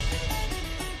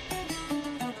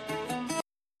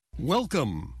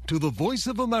Welcome to the Voice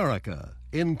of America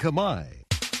in Khmer.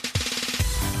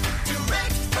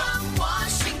 Direct from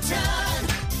Washington,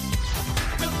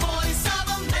 the Voice of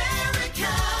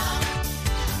America,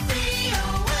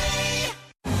 VOA.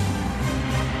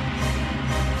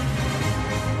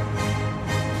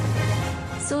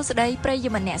 សួស្តីប្រិយ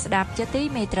មិត្តអ្នកស្ដាប់ជាទី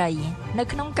មេត្រីនៅ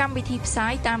ក្នុងកម្មវិធីផ្សា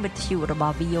យតាមវិទ្យុរប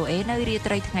ស់ VOA នៅរា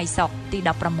ត្រីថ្ងៃសុក្រទី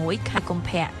16ខែកុម្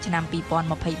ភៈឆ្នាំ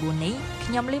2024នេះ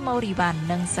ខ្ញុំលីម៉ូរីវ៉ាន់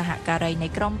និងសហការីនៃ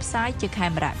ក្រុមផ្សាយជាខេ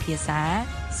មរៈភាសា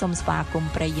សូមស្វាគម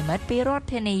ន៍ប្រិយមិត្តពីរដ្ឋ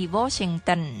ធានី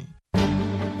Washington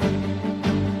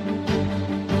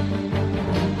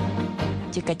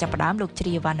ជាកិច្ចចាប់ផ្ដើមលោកជ្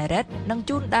រាវណ្ណរិទ្ធនឹង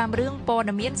ជូនដើមរឿងព័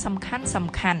ត៌មានសំខា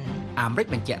ន់អាមេរិក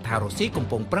បញ្ជាក់ថារុស្ស៊ីកំ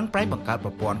ពុងប្រឹងប្រែងបង្កើតប្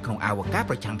រព័ន្ធក្នុងអវកាស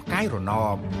ប្រចាំផ្កាយរណ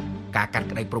បការកាត់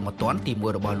ក្តីព្រហ្មទណ្ឌទី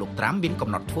1របស់លោកត្រាំមានកំ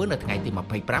ណត់ធ្វើនៅថ្ងៃទី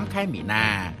25ខែមីនា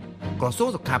ក្រសួង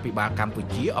សុខាភិបាលកម្ពុ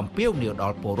ជាអំពាវនាវដ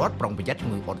ល់ពលរដ្ឋប្រុងប្រយ័ត្នជំ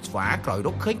ងឺអុតស្វាក្រោយរ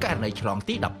កឃើញករណីឆ្លង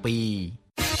ទី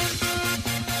12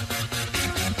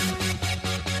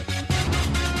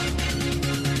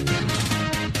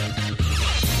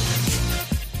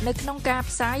នៅក្នុងការ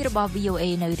ផ្សាយរបស់ VOA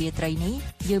នៅរាត្រីនេះ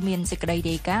យើងមានសេចក្តី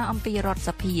រាយការណ៍អំពីរដ្ឋស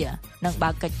ភានិងបើ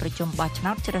កកិច្ចប្រជុំបោះឆ្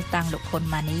នោតជ្រើសតាំងលោកហ៊ុន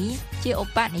ម៉ាណីជាឧ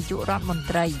បនាយករដ្ឋមន្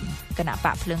ត្រីគណៈប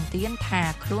កភ្លើងទៀនថា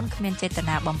ខ្លួនគ្មានចេត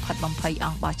នាបំផិតបំភ័យអ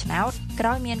ង្គបោះឆ្នោតក្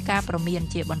រោយមានការព្រមាន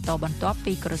ជាបន្តបន្ទាប់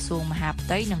ពីក្រសួងមហាផ្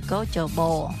ទៃនិងកោជប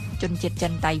ជនជាតិចិ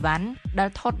នតៃវ៉ាន់ដែល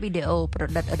ថតវីដេអូប្រ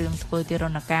ឌិតរឿងធ្វើទារុ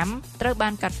ណកម្មត្រូវបា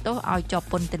នកាត់ទោសឲ្យជាប់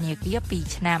ពន្ធនាគារ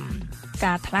2ឆ្នាំ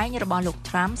ការថ្លែងរបស់លោក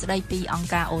ត្រាំស្ដីពីអង្គ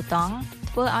ការអូតង់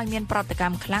ធ្វើឲ្យមានប្រតិក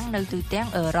ម្មខ្លាំងនៅទូទាំង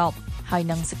អឺរ៉ុបហើយ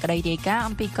នឹងសេចក្តីរាយការណ៍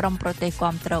អំពីក្រុមប្រទេស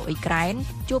គាំទ្រអ៊ុយក្រែន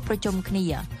ជួបប្រជុំគ្នា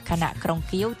ខណៈក្រុង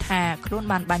គៀវថាខ្លួន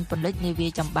បានបាញ់ពន្លិចនាវា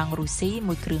ចម្បាំងរុស្ស៊ី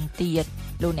មួយគ្រឿងទៀត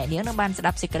លោកអ្នកនាងនឹងបានស្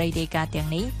ដាប់សេចក្តីរាយការណ៍ទាំង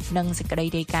នេះនិងសេចក្តី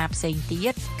រាយការណ៍ផ្សេងទៀ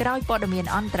តក្រោយព័ត៌មាន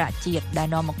អន្តរជាតិដែល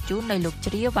នាំមកជូនដោយលោក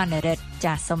ជ្រាវណ្ណរិទ្ធ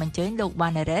ចាសសូមអញ្ជើញលោកវ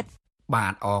ណ្ណរិទ្ធបា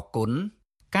ទអរគុណ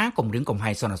ការគម្រាមកំហែ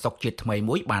ងសន្តិសុខជាតិថ្មី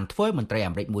មួយបានធ្វើឲ្យមន្ត្រី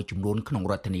អាមេរិកមួយចំនួនក្នុង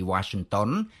រដ្ឋធានី Washington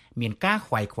មានការ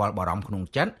ខ្វាយខ្វល់បារម្ភក្នុង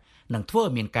ចិត្តនិងធ្វើឲ្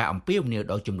យមានការអំពាវនាវ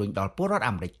ដល់ជំរុញដល់ពលរដ្ឋ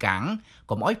អាមេរិកកាំង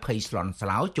កុំឲ្យភ័យស្លន់ស្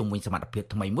លោជុំវិញសមត្ថភាព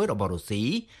ថ្មីមួយរបស់រុស្ស៊ី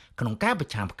ក្នុងការប្រ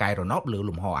ឆាំងផ្កាយរណបលើ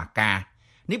លំហអាកាស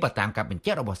នេះបើតាមការបញ្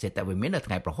ជាក់របស់សេតវិមាននៅ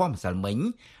ថ្ងៃប្រហ័សម្សិលមិញ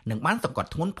នឹងបានសង្កត់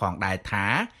ធ្ងន់ផងដែរថា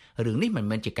រឿងនេះមិន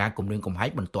មែនជាការគម្រាមកំហែង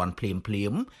បន្ទាន់ភ្លា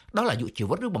មដល់អាយុជី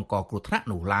វិតឬបង្កគ្រោះថ្នាក់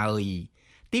នោះឡើយ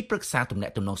ទីប្រឹក្សាទំនា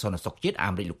ក់ទំនងសន្តិសុខជាតិអា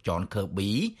មេរិកលោក John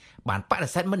Kirby បានបដិ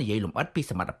សេធមិននិយាយលម្អិតពី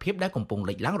សមត្ថភាពដែលកំពុង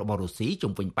លេចឡើងរបស់រុស្ស៊ី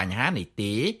ជុំវិញបញ្ហានេះ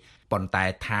ទេប៉ុន្តែ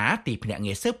ថាទីភ្នាក់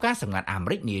ងារស៊ើបការសម្ងាត់អាមេ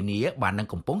រិកនានាបាននឹង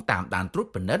កំពុងតាមដានត្រួត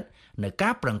ពិនិត្យនៅកា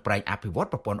រប្រឹងប្រែងអភិវឌ្ឍ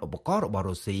ប្រព័ន្ធឧបករណ៍របស់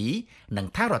រុស្ស៊ីនិង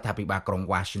ថារដ្ឋាភិបាលក្រុង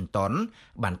Washington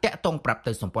បានតាក់ទងប្រាប់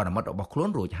ទៅសម្ព័ន្ធមិត្តរបស់ខ្លួន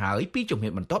រួចហើយពីជំហា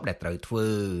នបន្ទាប់ដែលត្រូវធ្វើ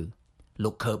លោ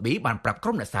ក Kirby បានប្រាប់ក្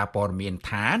រុមអ្នកសារព័ត៌មាន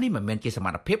ថានេះមិនមែនជាសម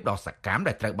ត្ថភាពដ៏សកម្ម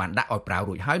ដែលត្រូវបានដាក់ឲ្យប្រើ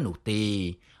រួចហើយនោះទេ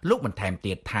លោកបន្ថែម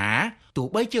ទៀតថាទោះ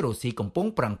បីជារុស្ស៊ីកំពុង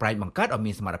ប្រឹងប្រែងបង្កើតឲ្យ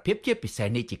មានសមត្ថភាពជាពិសេស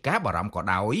នេះជាការបារម្ភក៏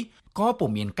ដោយក៏ពុំ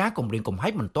មានការគំរាមកំហែ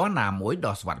ងបន្ទាន់ណាមួយដ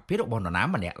ល់សុវត្ថិភាពរបស់នរណា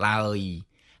ម្នាក់ឡើយ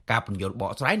ការពន្យល់ប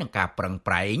កស្រាយនិងការប្រឹង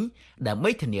ប្រែងដើម្បី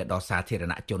ធានាដល់សាធារ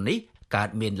ណជននេះកើត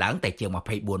មានឡើងតែជាង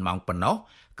24ម៉ោងប៉ុណ្ណោះ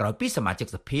ក្រោយពីសមាជិក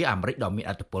សភាអាមេរិកដ៏មាន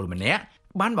ឥទ្ធិពលម្នាក់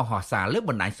បានបង្ហោះសារលើ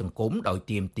បណ្ដាញសង្គមដោយ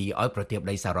ទាមទារឲ្យប្រធានាធិប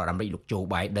តីសហរដ្ឋអាមេរិកលោក Joe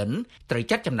Biden ត្រូវ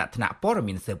ចាត់ចំណាត់ថ្នាក់ព័ត៌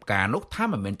មានស៊ើបការនោះថា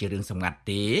មិនមែនជារឿងសម្ងាត់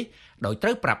ទេដោយត្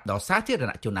រូវប្រាប់ដល់សាធារ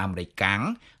ណជនអាមេរិកកាំង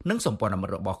និងសម្ព័ន្ធមិ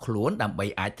ត្តរបស់ខ្លួនដើម្បី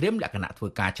អាចត្រៀមលក្ខណៈធ្វើ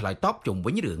ការឆ្លើយតបជុំ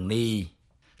វិញរឿងនេះ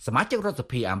សមាជិករដ្ឋស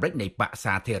ភាអាមេរិកនៃបក្ស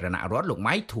សាធារណរដ្ឋលោក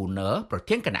Mike Turner ប្រ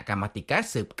ធានគណៈកម្មាធិការ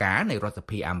ស៊ើបការនៃរដ្ឋស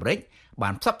ភាអាមេរិកបា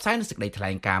នផ្សព្វផ្សាយនូវសេចក្តីថ្លែ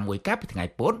ងការណ៍មួយកាលពីថ្ងៃ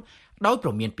ពុធដោយព្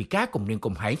រមានពីការគំរាម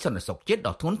កំហែងសន្តិសុខជាតិ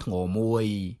ដ៏ធ្ងន់ធ្ងរមួយ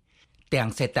ទាំង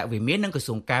សេតវិមាននិងក្រ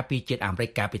សួងការពារជាតិអាមេរិក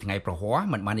កាលពីថ្ងៃប្រហ័ស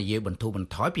មិនបាននិយាយបន្ធូរបន្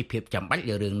ថយពីភាពចាំបាច់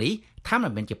លើរឿងនេះថាមិ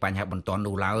នមែនជាបញ្ហាបន្ទាន់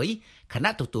នោះឡើយខ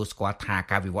ណៈទទួលស្គាល់ថា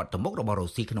ការវិវត្តទៅមុខរបស់រុ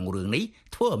ស្ស៊ីក្នុងរឿងនេះ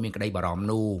ធ្វើឲ្យមានក្តីបារម្ភ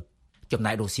នោះចំ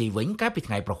ណែករុស្ស៊ីវិញកាលពី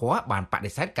ថ្ងៃប្រហ័សបានប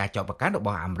ដិសេធការចោទប្រកាន់រប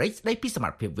ស់អាមេរិកស្ដីពីសម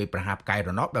ត្ថភាពវាយប្រហារផ្កាយរ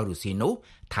ណបដោយរុស្ស៊ីនោះ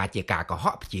ថាជាការកុហ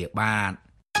កព្យាបាទ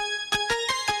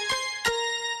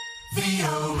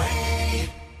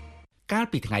កាល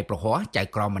ពីថ្ងៃប្រហ័សចៅ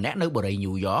ក្រមម្នាក់នៅបូរី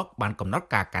ញូវយ៉កបានកំណត់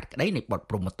ការកាត់ក្តីនៃបទ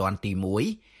ព្រហ្មទណ្ឌទី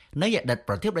1នៃអតីត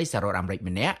ប្រធានាធិបតីសហរដ្ឋអាមេរិក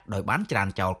ម្នាក់ដោយបានច្រាន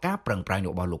ចោលការប្រឹងប្រែងរ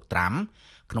បស់លោកត្រាំ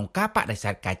ក្នុងការបដិសេ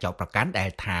ធការចោទប្រកាន់ដែល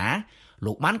ថា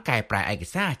លោកបានកែប្រែឯក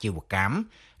សារអាជីវកម្ម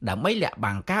ដើម្បីលាក់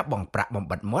បាំងការបង់ប្រាក់បំ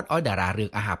បិតមាត់ឲ្យតារារឿង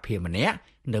អាហារភាម្នាក់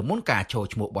នៅមុនការចូល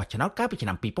ឈ្មោះបោះឆ្នោតកាលពីឆ្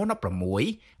នាំ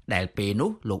2016ដែលពេលនោះ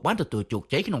លោកបានទទួលជោគ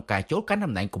ជ័យក្នុងការចូលកាន់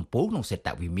តំណែងកំពូលក្នុងសេត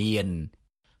វិមាន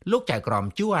លោកចៅក្រម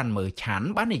ជួអានមើឆាន់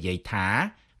បាននិយាយថា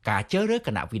ការជ្រើសរើសគ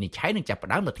ណៈវិនិច្ឆ័យនឹងចាប់ផ្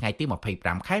ដើមនៅថ្ងៃទី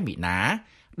25ខែមីនា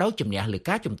ដោយជំនះលើ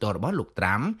ការជំទាស់របស់លោកត្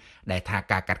រាំដែលថា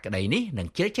ការកាត់ក្តីនេះនឹង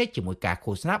ជ្រៀតជ្រែកជាមួយការ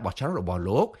ឃោសនាបោះឆ្នោតរបស់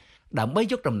លោក ដើម្បី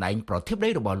យកតំណែងប្រធានាធិបតី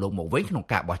របស់លោកមកវិញក្នុង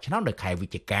ការបោះឆ្នោតនៅខែវិ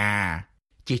ច្ឆិកា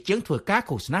ជាជាងធ្វើការ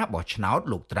ឃោសនាបោះឆ្នោត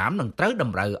លោកត្រាំនឹងត្រូវត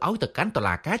ម្រូវឲ្យទៅកាន់តុ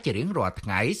លាការជារៀងរាល់ថ្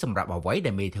ងៃសម្រាប់អ្វី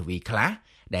ដែលមេធាវីខ្លះ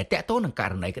ដែលតាក់ទងនឹងក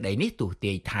រណីក្តីនេះទស្សន៍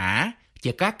ទាយថា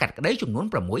ជាការកាត់ក្តីចំនួន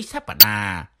6សប្តា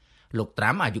ហ៍លោកត្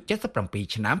រាំអាយុ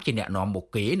77ឆ្នាំជាអ្នកនាំមុខ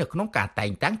គេនៅក្នុងការតែ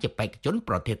ងតាំងជាបេក្ខជន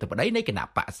ប្រធានាធិបតីនៃគណៈ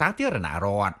បក្សសាធារណរ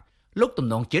ដ្ឋលោកទំ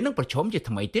នងជានឹងប្រជុំជា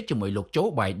ថ្មីទៀតជាមួយលោកโจ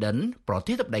Biden ប្រ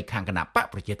ធានាធិបតីខាងគណៈបក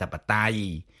ប្រជាធិបតេយ្យ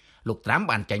លោកត្រាំ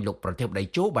បានចាញ់លោកប្រធានាធិបតី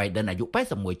โจ Biden អាយុ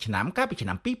81ឆ្នាំកាលពីឆ្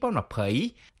នាំ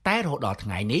2020តែរហូតដល់ថ្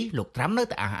ងៃនេះលោកត្រាំនៅ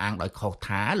តែអះអាងដោយខុស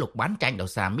ថាលោកបានចាញ់ដោយ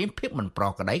សារមានភាពមិនប្រ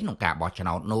ក្រតីក្នុងការបោះឆ្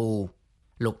នោតនោះ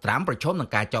លោកត្រាំប្រឈមនឹង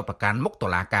ការចោទប្រកាន់មុខតុ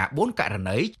លាការ4ករ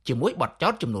ណីជាមួយបទចោ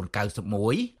ទចំនួន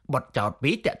91បទចោទ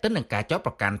2ទាក់ទិននឹងការចោទ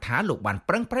ប្រកាន់ថាលោកបាន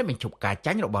ប្រឹងប្រែងបញ្ឈប់ការ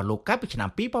ចាញ់របស់លោកកាលពីឆ្នាំ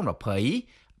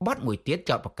2020បទមួយទៀត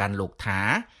ចោទប្រកាន់លោកថា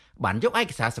បានយកឯ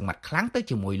កសារសម្បត្តិខ្លាំងទៅ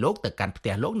ជាមួយលោកទៅកាន់ផ្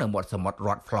ទះលោកនៅមាត់សមុទ្ររ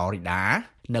ដ្ឋ Florida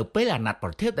នៅពេលអាណត្តិប្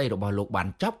រធានាធិបតីរបស់លោកបាន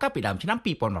ចប់កាលពីដើមឆ្នាំ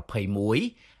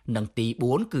2021និងទី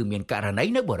4គឺមានករណី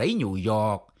នៅបូរីញូវ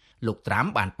យ៉កលោកត្រាំ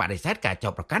បានបដិសេធការចោ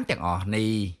ទប្រកាន់ទាំងអស់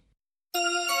នេះ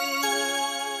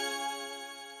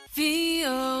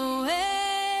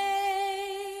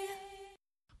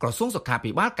ក្រសួងសុខា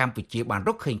ភិបាលកម្ពុជាបានរ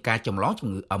កឃើញការចម្លងជំ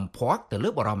ងឺអឹមផាក់ទៅលើ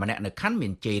បុរសម្នាក់នៅខណ្ឌមា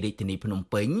នជ័យរាជធានីភ្នំ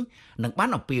ពេញនិងបាន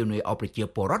អំពាវនាវឲ្យប្រជា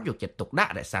ពលរដ្ឋយកចិត្តទុកដា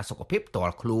ក់រក្សាសុខភាពផ្ទា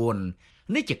ល់ខ្លួន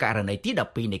នេះជាករណីទី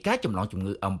12នៃការចម្លងជំ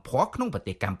ងឺអឹមផាក់ក្នុងប្រ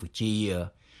ទេសកម្ពុជា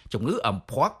ជំងឺអឹម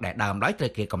ផាក់ដែលដើមឡើយត្រូ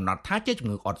វគេកំណត់ថាជាជំ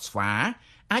ងឺអុតស្វា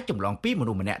អាចចម្លងពីម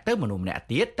នុស្សម្នាក់ទៅមនុស្សម្នាក់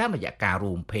ទៀតតាមរយៈការ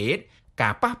រួមភេទកា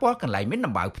រប៉ះពាល់កន្លែងមាន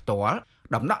ដំបៅផ្ទាល់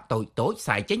ដំណក់តូចៗ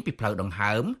សាយចេញពីផ្លូវដង្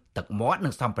ហើមទឹកមាត់និ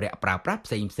ងសម្ភារៈប្រើប្រាស់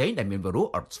ផ្សេងៗដែលមានវីរុស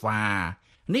អុតស្វា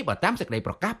នេះបើតាមសេចក្តី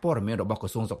ប្រកាសព័ត៌មានរបស់ក្រ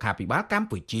សួងសុខាភិបាលកម្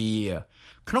ពុជា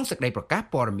ក្នុងសេចក្តីប្រកាស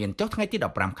ព័ត៌មានចុះថ្ងៃទី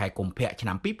15ខែកុម្ភៈឆ្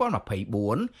នាំ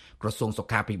2024ក្រសួងសុ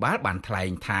ខាភិបាលបានថ្លែ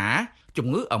ងថាជំ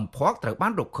ងឺអឹមផាក់ត្រូវបា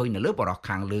នរកឃើញនៅលើបុរស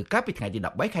ខាងលើកាលពីថ្ងៃទី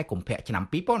13ខែកុម្ភៈឆ្នាំ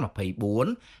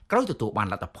2024ក្រោយទទួលបាន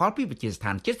លទ្ធផលពីវិទ្យាស្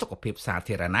ថានជាតិសុខភាពសា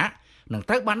ធារណៈនិង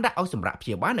ត្រូវបានដាក់ឲ្យសម្រាប់ព្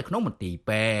យាបាលនៅក្នុងមន្ទីរ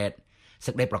ពេទ្យ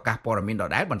សេចក្តីប្រកាសព័ត៌មានដ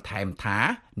ដែលបន្ថែមថា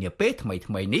នាពេលថ្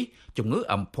មីៗនេះជំងឺ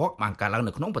អឹមផាក់បានកើតឡើង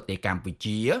នៅក្នុងប្រទេសកម្ពុ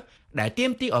ជាដែលទា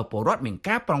មទារឲ្យពលរដ្ឋមាន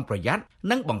ការប្រុងប្រយ័ត្ន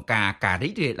និងបង្ការការរី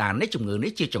ករាលដាលនៃជំងឺ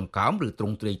នេះជាចង្កោមឬទ្រ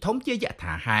ង់ទ្រាយធំជាយ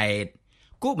ថាហេតុ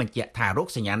គូបញ្ជាក់ថារោគ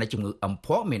សញ្ញានៃជំងឺអឹម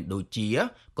ផាក់មានដូចជា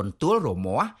កន្ទួលរ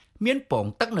មាស់មានពង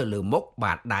ទឹកនៅលើមុខ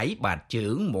បាតដៃបាតជើ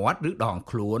ងមាត់ឬដង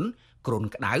ខ្លួនគ្រុន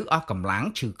ក្តៅអស់កម្លាំង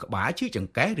ឈឺក្បាលឈឺច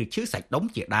ង្កេះឬឈឺសាច់ដុំ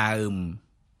ជាដើម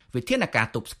វិធានការ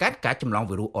ទប់ស្កាត់ការចម្លង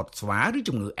វីរុសអុតស្វាឬ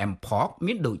ជំងឺអឹមផាក់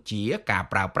មានដូចជាការ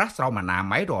ប្រើប្រាស់ស្រោមអនា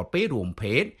ម័យរាល់ពេលរួម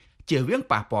ភេទជៀសវាង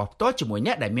ប៉ះពាល់ផ្ទាល់ជាមួយ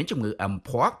អ្នកដែលមានជំងឺអឹម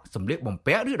ផាក់សម្លៀកបំ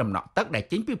ពាក់ឬដំណក់ទឹកដែល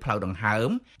ចេញពីផ្លូវដង្ហើម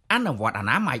អនុវត្តអ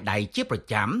នាម័យដៃជាប្រ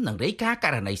ចាំនិងរាយការណ៍ក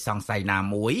រណីសង្ស័យណា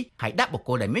មួយហើយដាក់បុគ្គ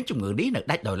លដែលមានជំងឺនេះនៅ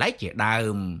ដាច់ដោយឡែកជាដើ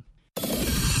ម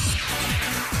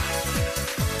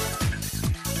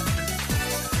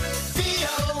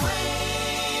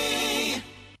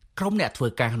ក្រុមអ្នកធ្វើ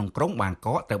ការក្នុងក្រុងបាងក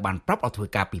កត្រូវបានប្រាប់ឲ្យធ្វើ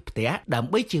ការពីផ្ទះដើ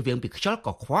ម្បីជៀសវាងពីខ្យល់ក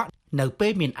ខ្វក់នៅពេ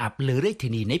លមានអាប់លើរាជធា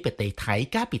នីនៃប្រទេសថៃ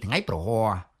កាលពីថ្ងៃប្រហ័ស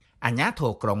អាជ្ញាធ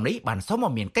រក្រុងនេះបានសុំឲ្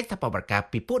យមានកិច្ចសហប្រតិបត្តិការ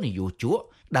ពីពួកនយោជក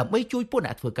ដើម្បីជួយពួកអ្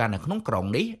នកធ្វើការនៅក្នុងក្រុង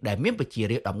នេះដែលមានប្រជា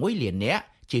រាស្ត្រ11លាននាក់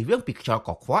ជៀសវាងពីខ្យល់ក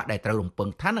ខ្វក់ដែលត្រូវរំពឹង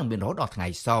ថានឹងមានរហូតដល់ថ្ងៃ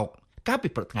សុក្រកាលពី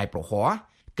ព្រឹកថ្ងៃប្រហ័ស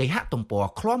គេហទំព័រ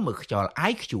ឃ្លាំមើលខ្យល់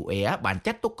IQAir បាន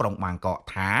ចាត់ទុកក្រុងបាងកក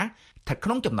ថាស្ថិតក្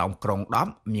នុងចំណោមក្រុង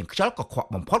10មានខ្យល់កខ្វក់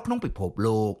បំផុតក្នុងពិភព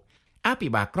លោកអភិ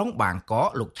បាលក្រុងបាងកក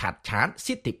លោកឆាត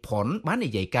សិទ្ធិផុនបាននិ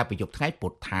យាយការពីយប់ថ្ងៃពុ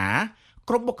ធថា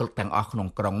គ្រប់បុគ្គលិកទាំងអស់ក្នុង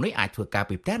ក្រុងនេះអាចធ្វើការ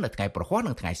ពីផ្ទះនៅថ្ងៃប្រហ័ស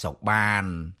និងថ្ងៃសុក្របាន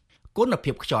គុណ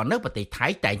ភាពខ្យល់នៅប្រទេសថៃ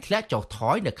តែងធ្លាក់ចុះថ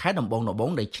យនៅខែដំបូ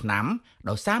ងនៃឆ្នាំ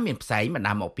ដោយសារមានផ្សែងបណ្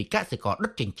ដាលមកពីកសិករដុ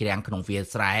តចិញ្ច្រាំងក្នុងវាល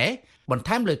ស្រែបន្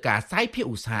ថែមលើការសាយភាគ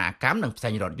ឧស្សាហកម្មនិងផ្សែ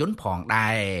ងរថយន្តផង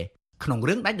ដែរក្នុង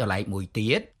រឿងដាច់ដោយឡែកមួយ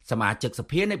ទៀតសមាជិកស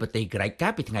ភានៃប្រទេសក្រិចកា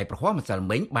លពីថ្ងៃប្រហ័សម្សិល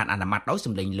មិញបានអនុម័តដោយស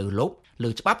ម្លេងលើសលប់លើ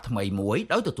ច្បាប់ថ្មីមួយ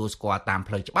ដោយទទួលស្គាល់តាម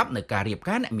ផ្លូវច្បាប់នៅការរៀប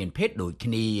ការអ្នកមានភេទដូច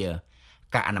គ្នា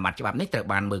ការអនុម័តច្បាប់នេះត្រូវ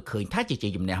បានមើលឃើញថាជាជ័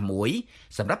យជំនះមួយ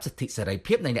សម្រាប់សិទ្ធិសេរី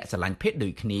ភាពនៃអ្នកស្រឡាញ់ភេទដូ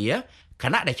ចគ្នាខ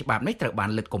ណៈដែលច្បាប់នេះត្រូវបាន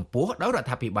លើកកម្ពស់ដោយរដ្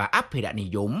ឋាភិបាលអភិរក្សនិ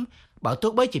យមបើ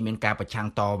ទោះបីជាមានការប្រឆាំង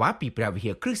តវ៉ាពីព្រះវិ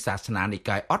ហារគ្រិស្តសាសនានិ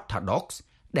កាយ Orthodox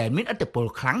ដែលមានឥទ្ធិពល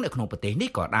ខ្លាំងនៅក្នុងប្រទេសនេះ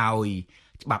ក៏ដោយ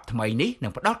ច្បាប់ថ្មីនេះនឹ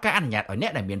ងផ្ដល់ការអនុញ្ញាតឲ្យអ្ន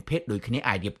កដែលមានភេទដូចគ្នា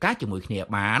អាចរៀបការជាមួយគ្នា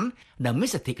បាននិងមាន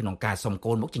សិទ្ធិក្នុងការសុំ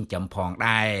កូនមកចិញ្ចឹមផង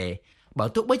ដែរបើ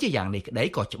ទោះបីជាយ៉ាងនេះក្តី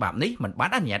ក៏ច្បាប់នេះមិនបាន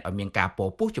អនុញ្ញាតឲ្យមានការពោ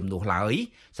ពុះជំនួសឡើយ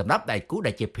សម្រាប់ដៃគូ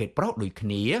ដែលជាភេទប្រុសដូចគ្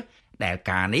នាដែល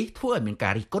ការនេះធ្វើឲ្យមានកា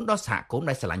ររិះគន់ដល់សហគមន៍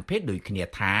ដែលស្រឡាញ់ភេទដូចគ្នា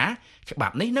ថាច្បា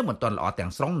ប់នេះនៅមិនទាន់ល្អទាំ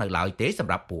ងស្រុងនៅឡើយទេស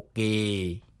ម្រាប់ពួកគេ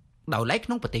ដោយឡែកក្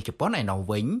នុងប្រទេសជប៉ុនឯណោះ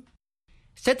វិញ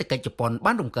សេដ្ឋកិច្ចជប៉ុន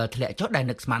បានរំកើធ្លាក់ចុះដែល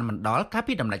នឹកស្មានមិនដល់កាល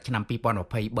ពីដំណាច់ឆ្នាំ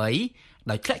2023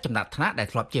ដោយធ្លាក់ចំណាត់ថ្នាក់ដែល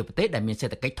ធ្លាប់ជាប្រទេសដែលមានសេ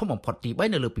ដ្ឋកិច្ចធំបំផុតទី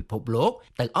3នៅលើពិភពលោក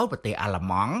ទៅឲ្យប្រទេសអាល្លឺ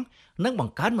ម៉ង់និងប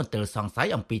ង្កើនមន្ទិលសង្ស័យ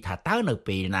អំពីថាតើនៅ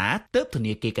ពេលណាទើបធ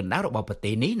នាគារកណ្ដាលរបស់ប្រ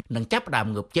ទេសនេះនឹងចាប់ផ្ដើម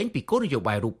ងើបចេញពីគោលនយោ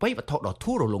បាយរូបិយវត្ថុដ៏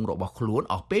ធូររលុងរបស់ខ្លួន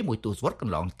អស់ពេលមួយទសវត្សរ៍ក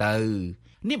ន្លងទៅ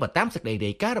នេះបើតាមសេចក្តី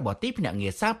រាយការណ៍របស់ទីភ្នាក់ងា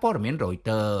រសារព័ត៌មាន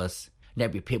Reuters អ្នក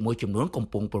វិភាគមួយចំនួនកំ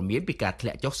ពុងព្រមានពីការធ្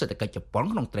លាក់ចុះសេដ្ឋកិច្ចជប៉ុន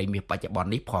ក្នុងត្រីមាសបច្ចុប្បន្ន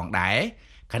នេះផងដែរ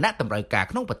ខណៈតម្រូវការ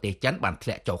ក្នុងប្រទេសចិនបានធ្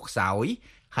លាក់ចុះខ្សោយ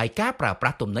ហើយការប្រើប្រា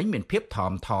ស់ទំនិញមានភាពថ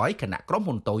មថយខណៈក្រុម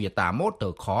ហ៊ុន Toyota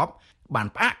Motor Corp បាន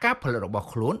ផ្អាកការផលិតរបស់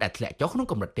ខ្លួនដែលធ្លាក់ចុះក្នុង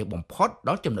កម្រិតទាបបំផុតដ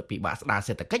ល់ចំណុចពិបាកស្ដារ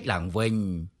សេដ្ឋកិច្ចឡើងវិញ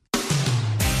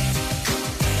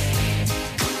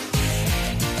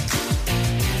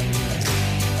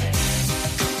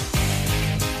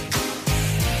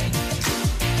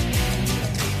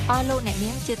អស់លោកអ្នក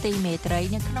នាងជាទីមេត្រី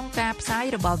នៅក្នុងការផ្សាយ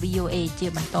របស់ VOA ជា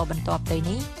បន្តបន្ទាប់ទៅ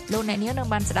នេះលោកអ្នកនាងនឹង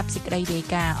បានស្ដាប់សេចក្តីរាយ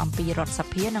ការណ៍អំពីរដ្ឋស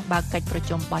ភានឹងបើកកិច្ចប្រ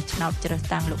ជុំបោះឆ្នោតជ្រើស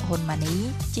តាំងលោកហ៊ុនម៉ាណី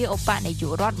ជាឧបនាយ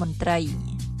ករដ្ឋមន្ត្រី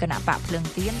គណៈបកភ្លើង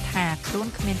ទៀនថាខ្លួន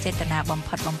គ្មានចេតនាបំ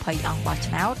ផិតបំភ័យអង្គបោះ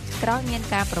ឆ្នោតក្រោយមាន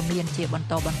ការព្រមានជាបន្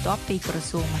តបន្ទាប់ពីក្រ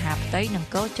សួងមហាផ្ទៃនិង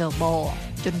កោជប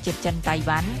ជនជាតិចិនតៃ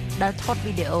វ៉ាន់ដែលថត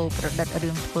វីដេអូប្រឌិត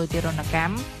រឿងធ្វើទារុណក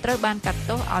ម្មត្រូវបានកាត់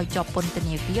ទោសឲ្យជាប់ពន្ធ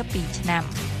នាគារ2ឆ្នាំ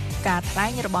ការថ្លែ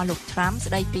ងរបស់លោក Trump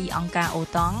ស្ដីពីអង្គការអូ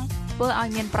តង់ធ្វើឲ្យ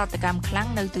មានប្រតិកម្មខ្លាំង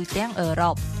នៅទូទាំងអឺ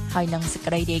រ៉ុបហើយនឹងសេច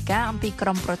ក្តីរាយការណ៍អំពីក្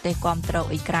រុមប្រទេសគាំទ្រ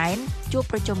អ៊ុយក្រែនជួប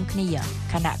ប្រជុំគ្នា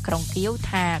ខណៈក្រុងគៀវ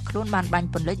ថាខ្លួនបានបាញ់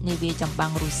ពន្លិចនាវាចម្បាំ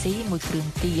ងរុស្ស៊ីមួយគ្រឿង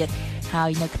ទៀតហើ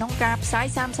យនៅក្នុងការផ្សាយ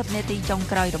30នាទីចុង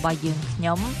ក្រោយរបស់យើ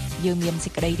ងមានសេ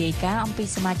ចក្តីរាយការណ៍អំពី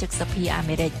សមាជិកសភាអា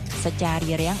មេរិកសច្ចា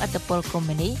រារាំងឥទ្ធិពលកុម្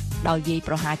មុយនីសដោយវាយ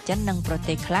ប្រហារចិននិងប្រ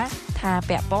ទេសខ្លះថា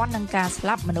ពាក់ព័ន្ធនឹងការស្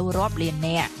លាប់មនុស្សរាប់លាន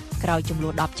នាក់ក្រោយចំនួ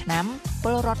ន10ឆ្នាំព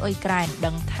លរដ្ឋអ៊ុយក្រែន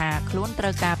ដឹងថាខ្លួនត្រូ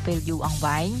វការពេលយូរអង្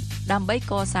វែងដើម្បី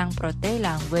កសាងប្រទេស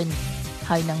ឡើងវិញ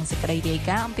ហើយនឹងសេចក្តីរាយ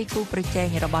ការណ៍អំពីគូប្រជែង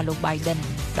របស់លោក Biden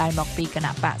ដែលមកពីគ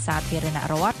ណៈបកសាធារណ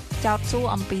រដ្ឋចោទសួរ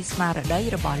អំពីស្មារតី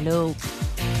របស់លោក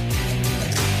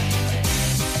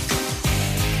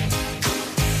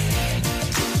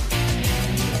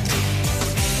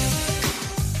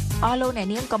អស់លោកអ្នក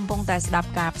នាងកំពុងតែស្ដាប់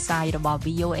ការផ្សាយរបស់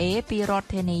VOA ពីរដ្ឋ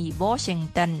ធានី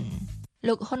Washington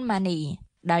លោកហ៊ុនម៉ាណី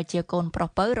ដែលជាកូនប្រុស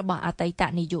ពៅរបស់អតីត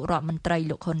នាយករដ្ឋមន្ត្រី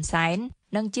លោកហ៊ុនសែន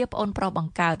និងជាប្អូនប្រុសប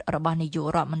ង្កើតរបស់នាយក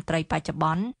រដ្ឋមន្ត្រីបច្ចុប្ប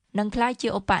ន្ននឹងក្លាយជា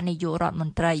ឧបនាយករដ្ឋម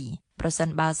ន្ត្រីប្រសិន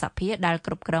បើសភាដែល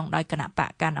គ្រប់គ្រងដោយគណៈបក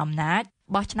កាន់អំណាច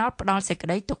បោះឆ្នោតផ្ដល់សេចក្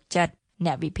តីទុកចិត្ត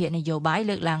អ្នកវិភាគនយោបាយ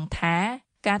លើកឡើងថា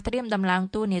ការត្រៀមដំឡើង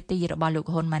តួនាទីរបស់លោក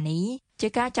ហ៊ុនម៉ាណីជា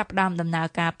ការចាប់ផ្ដើមដំណើរ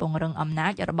ការពង្រឹងអំណា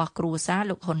ចរបស់គ្រួសារ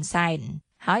លោកហ៊ុនសែន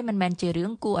ហើយមិនមែនជារឿ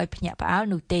ងគួរឲ្យភ្ញាក់ផ្អើល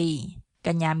នោះទេក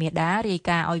ញ្ញាមេដារាយ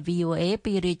ការណ៍ឲ្យ VOA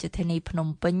ពីរាជធានីភ្នំ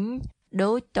ពេញ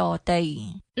ដូចតទៅ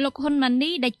លោកហ៊ុនម៉ា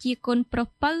ណីដែលជាកូនប្រុស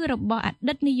ពៅរបស់អ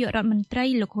តីតនាយករដ្ឋមន្ត្រី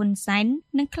លោកហ៊ុនសែន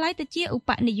នឹងក្លាយទៅជាឧ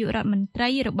បនាយករដ្ឋមន្ត្រី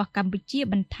របស់កម្ពុជា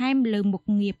បន្ថែមលើមុខ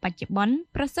ងារបច្ចុប្បន្ន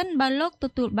ប្រសិនបើលោកទ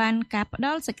ទួលបានការផ្ដ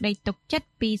ល់សេចក្តីទុកចិត្ត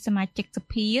ពីសមាជិកស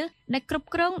ភាដែលគ្រប់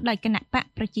គ្រងដោយគណៈបក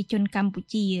ប្រជាជនកម្ពុ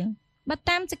ជាបើ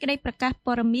តាមសេចក្តីប្រកាស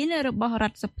ព័ត៌មានរបស់រ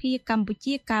ដ្ឋសភាកម្ពុ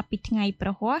ជាកាលពីថ្ងៃប្រ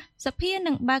ហ័សសភា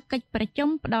នឹងបើកកិច្ចប្រជុំ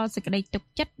ផ្ដល់សេចក្តីទុក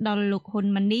ចិត្តដល់លោកហ៊ុន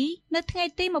ម៉ាណីនៅថ្ងៃ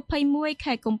ទី21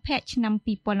ខែកុម្ភៈឆ្នាំ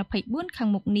2024ខាង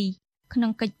មុខនេះក្នុ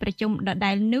ងកិច្ចប្រជុំដ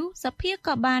ដែលនោះសភា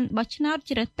ក៏បានបោះឆ្នោត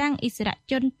ជ្រើសតាំងអិសរាជ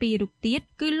ជន2រូបទៀត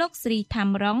គឺលោកស្រីថាំ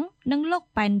រងនិងលោក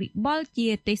ប៉ែនវិបុលជា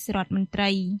ទេសរដ្ឋមន្ត្រី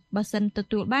បើសិនទ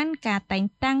ទួលបានការតែង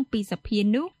តាំងពីសភា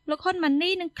នោះលោកហ៊ុនម៉ាណី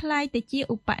នឹងក្លាយទៅជា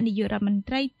ឧបនាយករដ្ឋមន្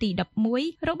ត្រីទី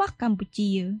11របស់កម្ពុ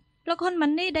ជាលោកហ៊ុនម៉ា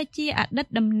ណីដែលជាអតីត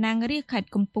តំណាងរាស្ត្រខេត្ត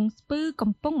កំពង់ស្ពឺ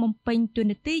កំពុងបំពេញតួ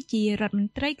នាទីជារដ្ឋម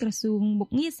ន្ត្រីក្រសួងមុខ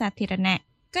ងារសាធារ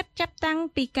ណៈកិច្ចចាប់តាំង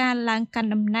ពីការឡើងកាន់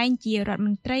តំណែងជារដ្ឋម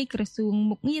ន្ត្រីក្រសួង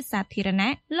មុខងារសាធារ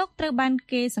ណៈលោកត្រូវបាន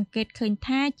គេសង្កេតឃើញ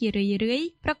ថាជារឿយៗ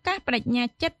ប្រកាសបដិញ្ញា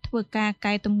ចិត្តធ្វើការ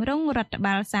កែតម្រង់រដ្ឋ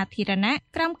បាលសាធារណៈ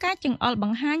ក្រោមការចង្អុលប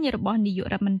ង្ហាញរបស់នាយក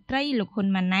រដ្ឋមន្ត្រីលោកហ៊ុន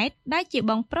ម៉ាណែតដែលជា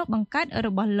បងប្រុសបង្កើតរ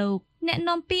បស់លោកអ្នក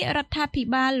នាំពាក្យរដ្ឋាភិ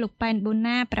បាលលោកប៉ែនបូ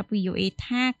ណាប្រាប់ VOA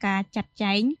ថាការចាត់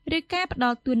ចែងឬការផ្ដ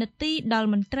ល់តួនាទីដល់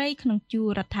មន្ត្រីក្នុងជួរ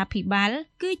រដ្ឋាភិបាល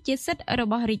គឺជាសិទ្ធិរ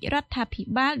បស់រាជរដ្ឋាភិ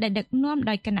បាលដែលដឹកនាំ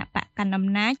ដោយគណៈបកកណ្ដាលអំ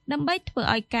ណាចដើម្បីធ្វើ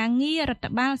ឲ្យការងាររដ្ឋ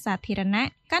បាលសាធារណៈ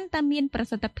កាន់តែមានប្រ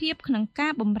សិទ្ធភាពក្នុងកា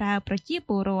របម្រើប្រជាព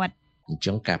លរដ្ឋអញ្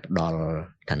ចឹងការផ្ដល់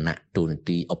ឋានៈតួនា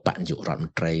ទីឧបនាយករដ្ឋម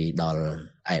ន្ត្រីដល់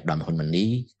ឯកឧត្តមហ៊ុនម៉ាណី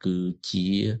គឺជា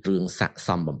រឿងស័ក្តិស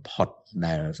មបំផុត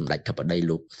ដែលសម្ដេចធិបតី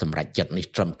លោកសម្រេចចិត្តនេះ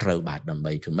ត្រឹមត្រូវបាទដើម្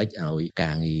បីធ្វើម៉េចឲ្យ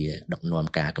ការងារដឹកនាំ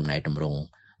ការកំណែតម្រង់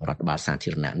រដ្ឋបាលសាធា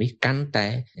រណៈនេះកាន់តែ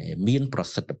មានប្រ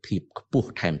សិទ្ធភាពខ្ពស់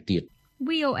ថែមទៀត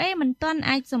VOA មិនទាន់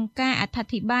អាចសំការអត្ថា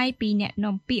ធិប្បាយពីអ្នក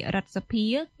នាំពាក្យរដ្ឋសភា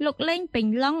លោកលេងពេញ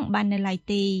ឡុងបាននៅឡើយ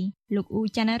ទេលោកអ៊ូ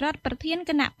ចន្ទរតប្រធាន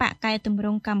គណៈបកកែតម្រ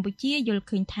ង់កម្ពុជាយល់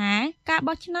ឃើញថាការ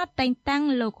បោះឆ្នោតតែងតាំង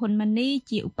លោកហ៊ុនម៉ាណី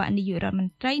ជាឧបនាយករដ្ឋម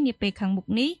ន្ត្រីនាពេលខាងមុខ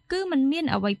នេះគឺមិនមាន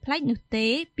អ្វីប្លែកនោះទេ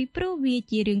ពីព្រោះវា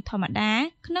ជារឿងធម្មតា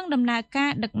ក្នុងដំណើរការ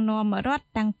ដឹកនាំរដ្ឋ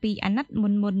តាំងពីអាណត្តិមុ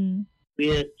ន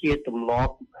វាជាទម្លា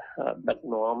ប់ដឹក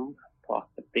នាំ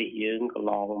ប្រទេសយើងកន្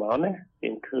លងមកណាយើ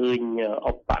ងឃើញ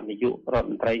ឧបនាយករដ្ឋ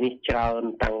មន្ត្រីនេះច្រើន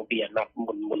តាំងពីអាណត្តិ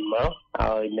មុនមក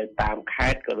ហើយនៅតាមខេ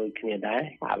ត្តក៏ដូចគ្នាដែរ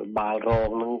បាលរង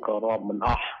នឹងក៏រាប់មិនអ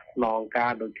ស់ស្នងកា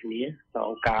រដូចគ្នាស្ន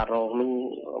ងការរងនឹង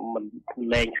មិន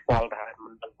លែងស្គាល់ថាមិ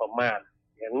នដឹងប្រមាណ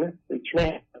អញ្ចឹងណាដូច្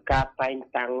នេះការតែង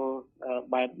តាំង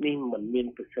បែបនេះមិនមាន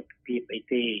ប្រសិទ្ធភាពអី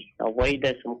ទេអ្វី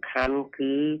ដែលសំខាន់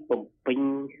គឺបំពេញ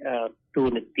ទូ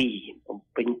នាទីបំ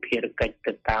ពេញភារកិច្ច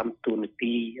ទៅតាមទូនា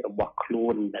ទីរបស់ខ្លួ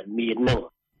នដែលមាននឹង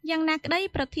យ៉ាងណាក្តី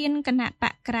ប្រធានគណៈប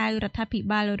កក្រៅរដ្ឋាភិ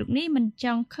បាលរូបនេះមិនច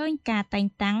ង់ឃើញការតែង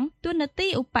តាំងទូនាទី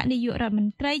ឧបនាយករដ្ឋម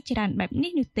ន្ត្រីច្រើនបែប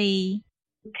នេះនោះទេ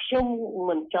ខ្ញុំ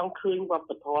មិនចង់ឃើញវប្ប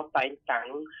ធម៌តែងតាំង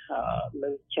នឹ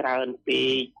ងច្រើនពេ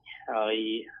កហើយ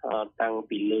តាំង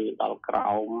ពីលើដល់ក្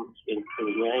រោមយើងឃើ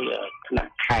ញហើយថ្នា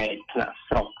ក់ខេត្តថ្នាក់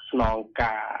ស្រុកស្នង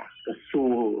ការក្រសួ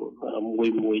ង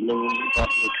មួយនឹងរ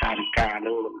ដ្ឋលេខាធិការ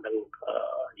នឹងមិនដឹង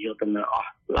យកទៅណាអ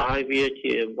ស់ឡើយវា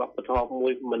ជាវប្បធម៌មួ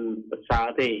យមិនប្រសើរ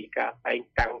ទេការតែង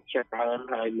តាំងច្រើន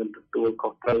ហើយមិនទទួលខុ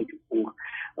សត្រូវចំពោះ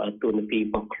ទូនាទីរ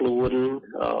បស់ខ្លួន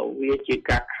វាជា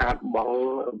ការខាតបង់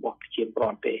របស់ប្រជាពលរ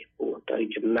ដ្ឋទេព្រោះត្រូវ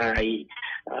ចំណាយ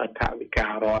ថវិកា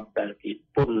រដ្ឋដែលជា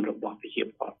ពន្ធរបស់ប្រជា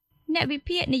ពលរដ្ឋអ្នកវិ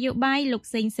ភាគនយោបាយលោក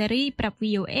សេងសេរីប្រាប់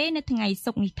VOA នៅថ្ងៃ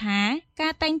សុក្រនេះថាកា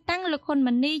រតែងតាំងលោកហ៊ុន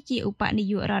ម៉ាណីជាឧបនា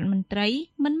យករដ្ឋមន្ត្រី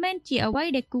មិនមែនជាអ្វី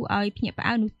ដែលគួរឲ្យភ្ញាក់ផ្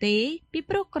អើលនោះទេពី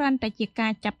ព្រោះគ្រាន់តែជាកា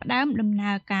រចាប់ផ្ដើមដំ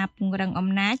ណើរការពង្រឹងអំ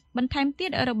ណាចបន្ថែមទៀត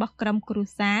របស់ក្រុមគ្រួ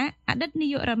សារអតីតនា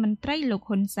យករដ្ឋមន្ត្រីលោក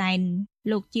ហ៊ុនសែន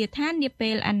លោកជាថានាពេ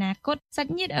លអនាគតសា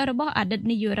ច់ញាតិរបស់អតីត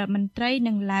នាយករដ្ឋមន្ត្រី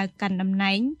នឹងឡើងកាន់តំ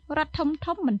ណែងរដ្ឋ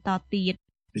ធំបន្តទៀត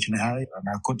ដូច្នេះហើយអ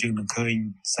នាគតយើងនឹងឃើញ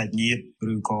សាច់ញាតិ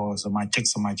ឬក៏ស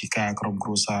មាជិកាក្រុមគ្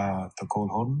រួសារតកូល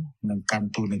ហ៊ុននឹងកាន់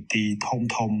តួនាទីធំ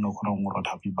នៅក្នុងរដ្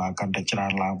ឋាភិបាលកាន់តែច្រើ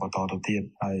នឡើងបន្តទៅទៀត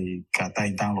ហើយការតែង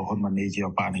តាំងលោកហ៊ុនម៉ាណីជា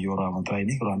ឧបនាយករដ្ឋមន្ត្រី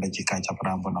នេះគ្រាន់តែជាការចាប់ផ្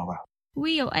ដើមប៉ុណ្ណោះបាទ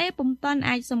VOA ពុំទាន់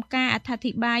អាចសំការអត្ថាធិ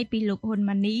ប្បាយពីលោកហ៊ុន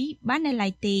ម៉ាណីបាននៅឡើ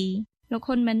យទេលោក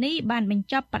ហ៊ុនម៉ាណីបានបញ្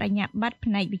ចប់បរិញ្ញាបត្រ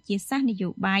ផ្នែកវិទ្យាសាស្ត្រនយោ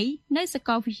បាយនៅសាក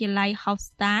លវិទ្យាល័យ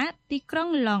Hofstra ទីក្រុង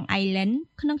Long Island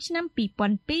ក្នុងឆ្នាំ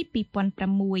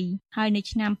 2002-2006 ហើយនៅ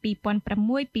ឆ្នាំ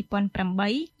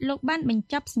 2006-2008 លោកបានបញ្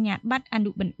ចប់សញ្ញាបត្រអនុ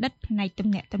បណ្ឌិតផ្នែកទំ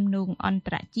នាក់ទំនងអន្ត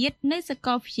រជាតិនៅសាក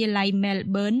លវិទ្យាល័យ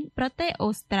Melbourne ប្រទេសអូ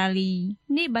ស្ត្រាលី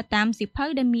នេះបើតាមសៀវភៅ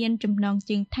ដែលមានចំណង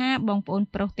ជើងថាបងប្អូន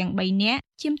ប្រុសទាំង3នាក់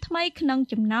ជាថ្មីក្នុង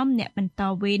ចំណោមអ្នកបន្ត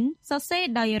វេនសរសេរ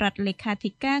ដោយរដ្ឋលេខា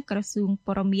ធិការក្រសួង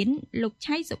ព័ត៌មានលោក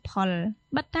ឆៃសុផល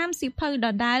បើតាមសៀវភៅដ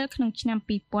ដែលក្នុងឆ្នាំ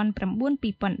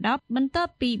 2009-2010 បន្ទា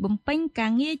ប់ពីបំពេញកា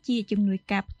រងារជាជំនួយ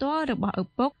ការផ្ទាល់របស់ឪ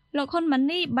ពុកលោកហ៊ុនម៉ា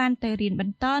ណីបានទៅរៀនប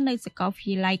ន្តនៅសាកលវិទ្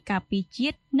យាល័យការពារជា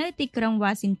តិនៅទីក្រុង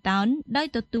Washington ដោយ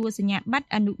ទទួលសញ្ញាបត្រ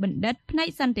អនុបណ្ឌិតផ្នែក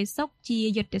សន្តិសុខជា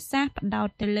យុទ្ធសាស្ត្រផ្ដោត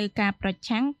ទៅលើការប្រ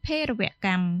ឆាំងភេរវក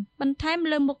ម្មបន្ថែម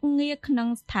លើមុខងារក្នុង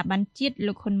ស្ថាប័នជាតិ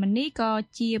លោកហ៊ុនម៉ាណីក៏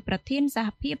ជាប្រធានសហ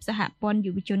ភាពសហព័ន្ធ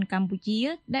យុវជនកម្ពុជា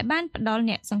ដែលបានផ្ដល់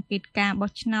អ្នកសង្កេតការបោះ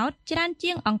ឆ្នោតច្រើន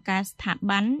ជាងអង្គការស្ថា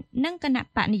ប័ននិងគណៈ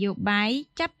បកនយោបាយ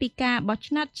ចាប់ពីការបោះ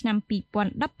ឆ្នោតឆ្នាំ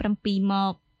 2017 ម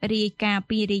ករាយការណ៍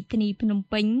ពីរាជធានីភ្នំ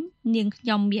ពេញនាងខ្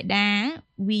ញុំមាសដា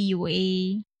VOA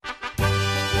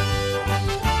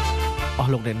អ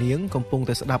ស់លោកអ្នកនាងកំពុង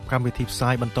តែស្ដាប់កម្មវិធីផ្សា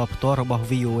យបន្តផ្ទាល់របស់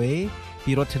VOA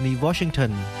ពីរដ្ឋធានី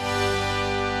Washington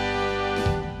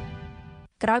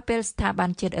ក្រោយពេលស្ថាប័ន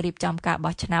ជាតិរៀបចំការ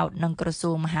បោះឆ្នោតនិងក្រ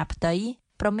សួងមហាផ្ទៃ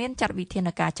ប្រមានចាត់វិធាន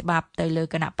ការច្បាប់ទៅលើ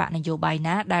គណៈបកនយោបាយ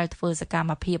ណាដែលធ្វើសកម្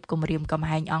មភាពគំរាមកំ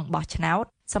ហែងអង្គបោះឆ្នោត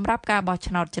សម្រាប់ការបោះ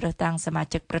ឆ្នោតជ្រើសតាំងសមា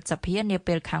ជិកព្រឹទ្ធសភានា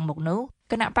ពេលខាងមុខនោះ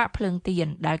គណៈបកភ្លើងទៀន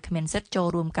ដែលគ្មានសិទ្ធិចូល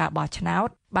រួមការបោះឆ្នោត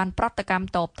បានប្រតិកម្ម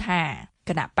តបថា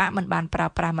គណៈបកមិនបានប្រើ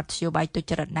ប្រាស់មធ្យោបាយទុច្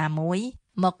ចរិតណាមួយ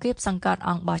មកគៀបសង្កត់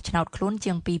អង្គបោះឆ្នោតខ្លួន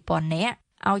ជាង 2000 នាក់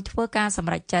ឲ្យធ្វើការស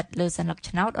ម្រេចចិត្តលើសញ្ញា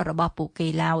ឆ្នោតរបស់ពួកគេ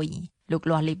ឡើយលោក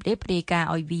លាស់លីបរាយការណ៍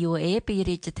ឲ្យ VOA ពី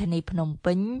រាជធានីភ្នំ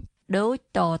ពេញដូច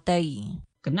តទៅ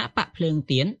គណៈបកភ្លើង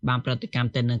ទៀនបានប្រតិកម្ម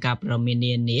ទៅនឹងការប្រមាន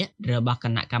នានារបស់គ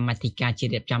ណៈកម្មាធិការជា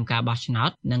តិរៀបចំការបោះឆ្នោត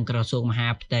និងក្រសួងមហា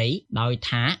ផ្ទៃដោយ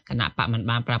ថាគណៈបកមិន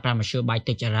បានប្រើប្រាស់មធ្យោបាយ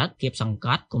ទុច្ចរិតគៀបសង្ក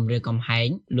ត់គំរាមកំហែង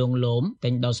លួងលោមទិ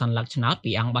ញដូរសញ្ញាឆ្នោត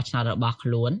ពីអង្គបោះឆ្នោតរបស់ខ្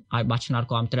លួនឲ្យបោះឆ្នោត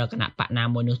គាំទ្រគណៈបកណា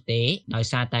មួយនោះទេដោយ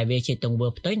សារតែវាជាទង្វើ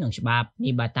ផ្ទុយនឹងច្បាប់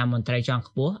នេះបើតាមមន្ត្រីជាន់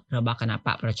ខ្ពស់របស់គណៈប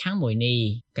កប្រឆាំងមួយនេះ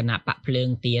គណៈបកភ្លើង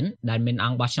ទៀនដែលមានអ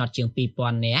ង្គបោះឆ្នោតជាង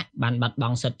 2000 នាក់បានបាត់ប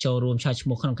ង់សិទ្ធិចូលរួមឆោតឈ្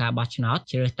មោះក្នុងការបោះឆ្នោត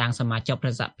ជ្រើសតាំងសមាជិក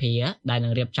ប្រសិទ្ធភាពដែលនឹ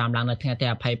ងរៀបចំឡើងនៅថ្ងៃទី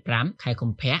25ខែកុ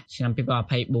ម្ភៈឆ្នាំ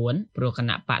2024ព្រោះគ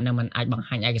ណៈបកនៅមិនអាចបង្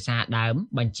ហាញឯកសារដើម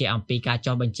បញ្ជាអំពីការ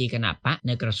ចុះបញ្ជីគណៈបក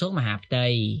នៅក្រសួងមហាផ្ទៃ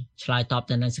ឆ្លើយតប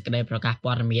ទៅនឹងសេចក្តីប្រកាស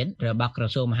ព័ត៌មានរបស់ក្រ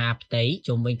សួងមហាផ្ទៃ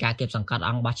ជុំវិញការគៀបសង្កត់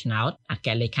អង្គបោះឆ្នោតអគ្គ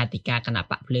លេខាធិការគណៈ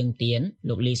បកភ្លើងទៀន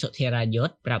លោកលីសុធារាយុទ្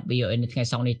ធប្រាប់ VOA នៅថ្ងៃ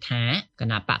សុក្រនេះថាគ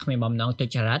ណៈបកគ្មានបំណងទុ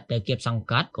ច្ចរិតទៅគៀបសង្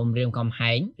កត់គំរាមកំ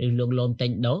ហែងឬលួងលោមទិ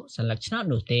ញដូរសញ្ញាឆ្នោត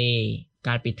នោះទេ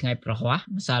កាលពីថ្ងៃប្រហ័ស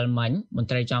ម្សិលមិញមន្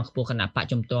ត្រីជាន់ខ្ពស់គណៈបក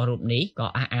ជំទាស់រូបនេះក៏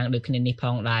អះអាងដូចគ្នានេះផ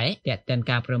ងដែរទាក់ទិន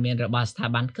ការព្រមានរបស់ស្ថា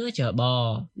ប័នKJB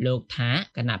លោកថា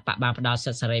គណៈបកបានផ្ដល់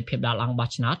សិទ្ធិសេរីភាពដល់អង្គបោះ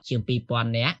ឆ្នោតជាង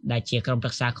 2000 នាក់ដែលជាក្រុមប្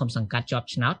រឹក្សាឃុំសង្កាត់ជាប់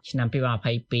ឆ្នោតឆ្នាំ2022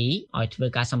ឲ្យធ្វើ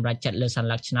ការសម្រេចចិត្តលើសញ្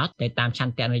ញាឆ្នោតទៅតាមឆ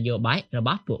ន្ទៈនយោបាយរប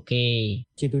ស់ពួកគេ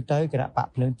ជាទូទៅគណៈបក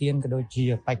ភ្លើងទៀនក៏ដូចជា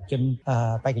បេក្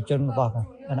ខជនរបស់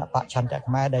គណៈបកឆន្ទៈ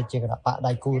ខ្មែរដែលជាគណៈបក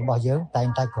ដៃគូរបស់យើងតែង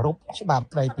តែគោរពច្បាប់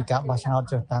ស្តីពីការបោះឆ្នោត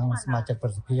ជ្រើសតាំងសមាជិកប្រ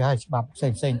សិទ្ធភាពហើយច្បាប់ផ្សេ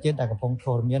ងៗទៀតដែលកំពុងធ្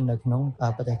វើមាននៅក្នុង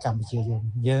ប្រទេសកម្ពុជា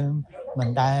យើងមិន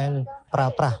ដែលប្រើ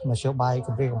ប្រាស់មធ្យោបាយគ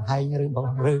ម្រាមកំហែង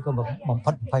ឬក៏បំ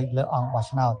ផិតបំភ័យលើអង្គបោះ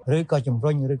ឆ្នោតឬក៏ជំ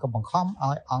រុញឬក៏បង្ខំ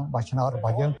ឲ្យអង្គបោះឆ្នោតរប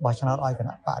ស់យើងបោះឆ្នោតឲ្យគ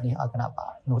ណៈបកនេះឲ្យគណៈប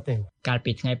កនោះទេកាល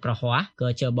ពីថ្ងៃប្រហ័ស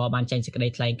KJBបានចេញសេចក្តី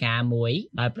ថ្លែងការណ៍មួយ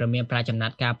ដោយព្រមានប្រាចំណា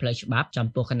ត់ការផ្លូវច្បាប់ចំ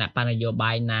ពោះគណៈបកនយោ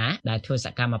បាយណាដែលធ្វើស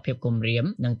កម្មភាពគំរាម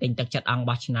និងទិញទឹកចិត្តអង្គ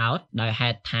បោះឆ្នោតដោយហេ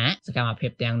តុថាសកម្មភា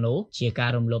ពទាំងនោះជាការ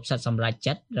រំលោភសិទ្ធិសម្រេច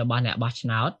ចិត្តរបស់អ្នកបោះឆ្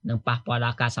នោតនិងប៉ះពាល់ដ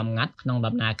ល់ការសម្ងាត់ក្នុង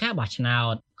ដំណើរការបោះឆ្នោ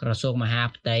តក្រសួងមហា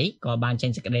ផ្ទៃក៏បានចេ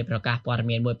ញសេចក្តីប្រកាសព័ត៌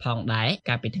មានមួយផងដែរ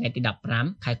កាលពីថ្ងៃទី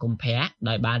15ខែកុម្ភៈ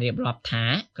ដោយបានរៀបរាប់ថា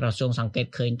ក្រសួងសង្កេត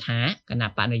ឃើញថាគណៈ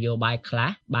បកនយោបាយខ្លះ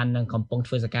បាននឹងកំពុង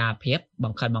ធ្វើសកម្មភាពប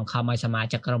ង្ខំឲ្យសមា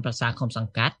ជិកក្រុមប្រឹក្សាឃុំស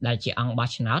ង្កាត់ដែលជាអង្គបោះ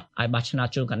ឆ្នោតឲ្យបោះឆ្នោត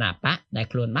ជូនគណៈបកដែល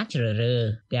ខ្លួនបានជ្រើសរើស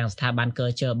ទាំងស្ថាប័ន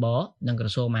KJBនិងក្រ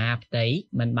សួងមហាផ្ទៃ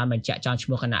មិនបានបញ្ជាក់ចងឈ្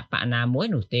មោះគណៈបកណាមួយ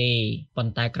នោះទេប៉ុ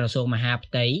ន្តែក្រសួងមហា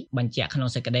ផ្ទៃបញ្ជាក់ក្នុង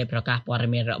សេចក្តីប្រកាសព័ត៌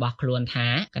មានរបស់ខ្លួនថា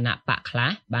គណៈបកខ្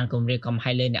លះបានគំរាមកំ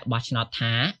ហែងលើអ្នកបោះឆ្នោត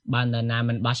ថាបើនរណា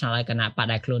មិនបោះឆ្នោតឲ្យគណៈបក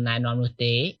ដែលខ្លួនណែនាំនោះ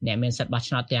ទេអ្នកមានសិទ្ធិបោះ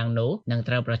ឆ្នោតទាំងនោះនឹង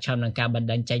ត្រូវប្រឈមនឹងការបណ្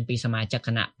តេញចេញពីសមាជិកគ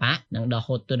ណៈបកនិងដក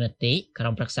ហូតតួនាទីក្រុ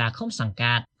មប្រឹក្សាឃុំសង្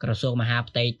កាត់ក្រសួងមហា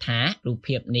ផ្ទៃថារូប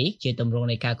ភាពនេះជាទម្រង់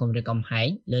នៃការគំរាមកំហែង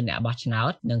លើអ្នកបោះឆ្នោ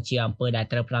តនិងជាអំពើដែល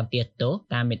ត្រូវផ្តន្ទាទោស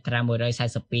តាមមាត្រា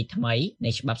142ថ្មី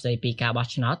នៃច្បាប់ស្តីពីការបោះ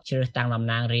ឆ្នោតជ្រើសតាំងតំ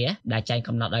ណាងរាស្ត្រដែលចែង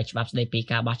កំណត់ដោយច្បាប់ស្តីពី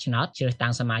ការបោះឆ្នោតជ្រើសតាំ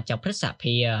ងសមាជិកព្រឹទ្ធស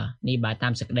ភានេះបើតា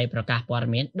មសេចក្តីប្រកាសព័ត៌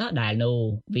មានដដែលនោះ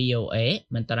VOA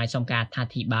មិនទាន់សុំការអ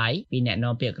ធិប្បាយពីអ្នក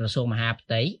នាំពាក្យក្រសួងមហាផ្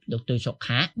ទៃលោកទូចសុ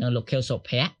ខានិងលោកខៀវសុ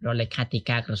ភ័ក្ររដ្ឋលេខាធិ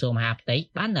ការក្រសួងមហាផ្ទៃ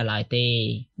បាននៅឡើយទេ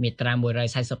មាត្រា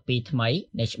142ថ្មី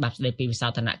នៃច្បាប់ស្តីពីវិសោ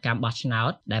ធនកម្មបោះឆ្នោ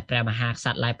តដែលព្រះមហាក្ស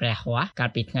ត្រឡាយព្រះហស្ថកាល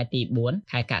ពីថ្ងៃទី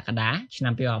4ខែកក្កដាឆ្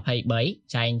នាំ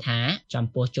2023ចែងថាចំ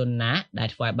ពោះជនណាដែល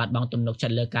ធ្វើឲ្យបាត់បង់ទំនុកចិ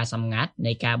ត្តលើការសម្ងាត់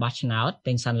នៃការបោះឆ្នោត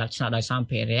ទិញសញ្ញាឆ្នោតដោយសម្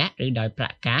ភារៈឬដោយប្រ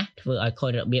កាសធ្វើឲ្យខូ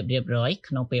ចរបៀបរៀបរយ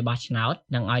ក្នុងពេលបោះឆ្នោត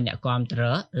និងឲ្យអ្នកគាំទ្រ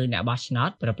ឬអ្នកបោះឆ្នោត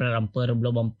ប្រព្រឹត្តអំពើរំលោ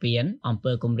ភបំពានអំ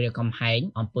ពើគំរាមកំហែង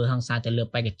អំពើហិង្សាទៅលើ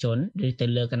បេក្ខជនឬទៅ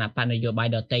លើគណៈបកនយោបាយ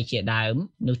ដទៃជាដើម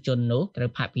នោះជននោះត្រូវ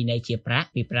ផាកពិន័យជាប្រាក់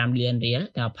ពី5លានរៀល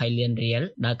ទៅ20លានរៀល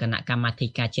ដោយគណៈកម្មាធិ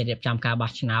ការជាតិរៀបចំការ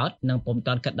បោះឆ្នោតនិងពុំ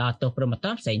ទាន់គិតដល់ទោសព្រហ្មទ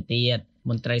ណ្ឌផ្សេងទៀត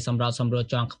មន្ត្រីសម្របសម្រួល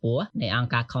ជាន់ខ្ពស់នៃអង្គ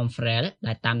ការ Conference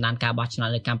ដែលតាមដានការបោះឆ្នោត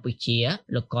នៅកម្ពុជា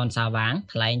លោកកនសាវាង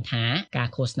ថ្លែងថាការ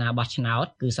ឃោសនាបោះឆ្នោត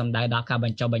គឺសំដៅដល់ការប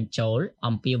ញ្ចុះបញ្ចូល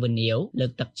អំពាវនាវលើ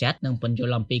កទឹកចិត្តនិងពន្យ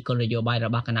ល់អំពីគោលនយោបាយរ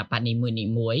បស់គណៈបកនីមួយៗ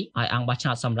ឲ្យអង្គបោះឆ្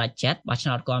នោតសម្រេចចិត្តបោះឆ្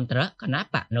នោតគាំទ្រគណៈ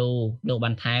បកនោះលោកប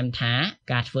ន្ថែមថា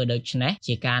ការធ្វើដូច្នេះ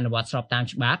ជាការអនុវត្តស្របតាម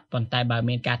ច្បាប់ប៉ុន្តែបើ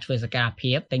មានការធ្វើសកម្ម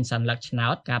ភាពទិញសញ្ញាឆ្នោ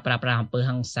តការប្រើប្រាស់អំពើ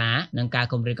ហិង្សានិងការ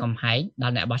គំរាមកំហែងដ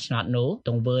ល់អ្នកបោះឆ្នោតនោះទ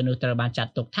ង្វើនោះត្រូវបានចា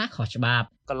ត់ទុកថាខុសច្បាប់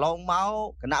កន្លងមក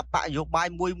គណៈបកនយោបាយ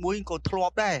មួយក៏ធ្លា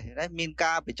ប់ដែរមាន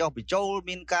ការបញ្ចុះបញ្ចូល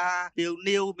មានការទាវ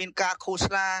នាវមានការឃោស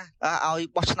នាឲ្យ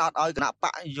បោះឆ្នោតឲ្យគណៈប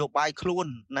កនយោបាយខ្លួន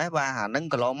ណាបាទអាហ្នឹង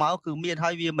កន្លងមកគឺមានហើ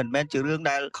យវាមិនមែនជារឿង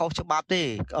ដែលខុសច្បាប់ទេ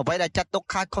អ្វីដែលចាត់ទុក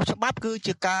ថាខុសច្បាប់គឺ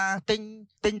ជាការទិញ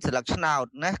សញ្ញាឆ្នោត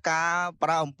ណាការប្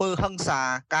រើអំពើហិង្សា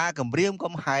ការគំរាម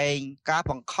កំហែងការ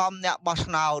បង្ខំអ្នកបោះ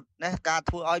ឆ្នោតណាការ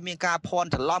ធ្វើឲ្យមានការភ័ន្ត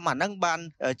ច្រឡំអាហ្នឹងបាន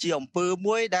ជាអំពើ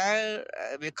មួយដែល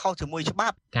វាខុសជាមួយច្បា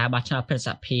ប់ការបោះឆ្នោតព្រឹទ្ធស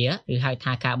ភាឬហៅ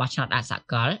ថាការបោះឆ្នោតអស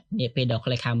កលនាពេលដ៏ខ្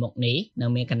លីខាងមុខនេះនឹង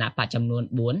មានគណៈបកចំនួន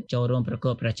4ចូលរួមប្រកួ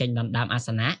តប្រជែងដណ្ដើមអាស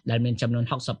នៈដែលមានចំនួន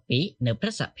62នៅព្រឹ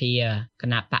ទ្ធសភាគ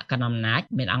ណៈបកកណ្ដាលអំណាច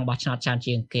មានអង្គបោះឆ្នោតច្រើន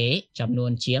ជាងគេចំនួ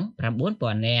នជាង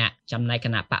 9000 នាក់ចំណែកគ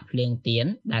ណៈបកភ្លើងទៀន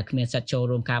ដែលគ្មានសិទ្ធិចូល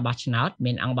រួមការបោះឆ្នោត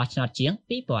មានអង្គបោះឆ្នោតជាង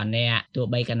 2000 នាក់ទោះ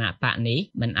បីគណៈបកនេះ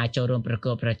មិនអាចចូលរួមប្រ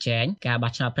កួតប្រជែងការ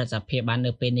បោះឆ្នោតព្រឹទ្ធសភាបាន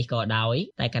នៅពេលនេះក៏ដោយ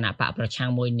តែគណៈបកប្រឆាំង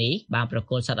មួយនេះបានប្រ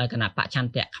កួតសិទ្ធិឲ្យគណៈបកឆន្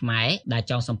ទៈខ្មែរដែល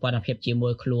ចង់សម្ព័ន្ធភាពជាមួ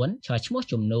យខ្លួនឆ្លើយឈ្មោះ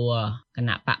ជំនួស គ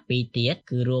ណៈបក2ទៀត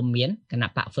គឺរួមមានគណៈ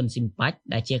បកហ្វុនស៊ីមប៉ាច់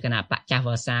ដែលជាគណៈបកចាស់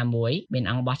វ៉ាសាមួយមាន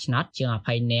អង្គបោះឆ្នោតជាង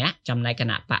20នាក់ចំណែកគ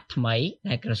ណៈបកថ្មី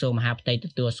ដែលក្រសួងមហាផ្ទៃទ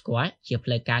ទួលស្គាល់ជាផ្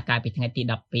លូវការកាលពីថ្ងៃទី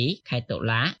12ខែតុ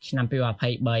លាឆ្នាំ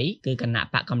2023គឺគណៈ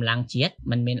បកកម្លាំងជាតិ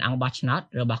មិនមានអង្គបោះឆ្នោត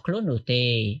របស់ខ្លួននោះទេ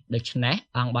ដូច្នេះ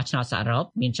អង្គបោះឆ្នោតសរុប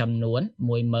មានចំនួន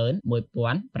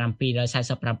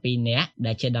 11747 នាក់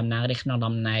ដែលជាតំណាងរាស្ត្រក្នុង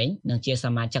តំណែងនិងជាស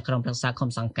មាជិកក្រុមប្រឹក្សាឃុំ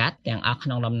សង្កាត់ទាំងអស់ក្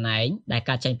នុងតំណែងដែល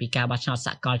កើតចេញពីការបោះឆ្នោតស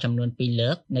កលចំនួន2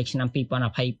លើកនៅឆ្នាំ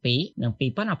2022និង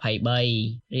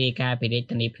2023រាយការណ៍ពីរាជ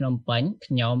ធានីភ្នំពេញ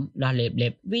ខ្ញុំដោះលេប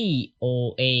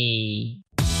VOA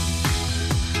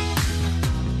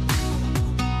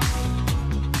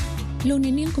លោកអ្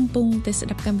នកនាងកំពុងតែស្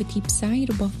ដាប់កម្មវិធីផ្សាយ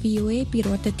របស់ VOA ពីរ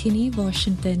ដ្ឋធានី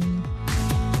Washington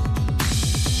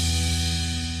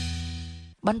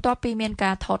បន្ទាប់ពីមាន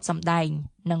ការថតសម្ដែង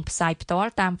និងផ្សាយផ្ទាល់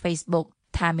តាម Facebook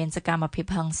ថាមានសកម្មភាព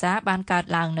ហិង្សាបានកើត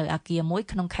ឡើងនៅអគារមួយ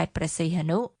ក្នុងខេត្តព្រះសីហ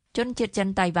នុជនជាតិចិន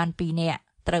តៃវ៉ាន់2នាក់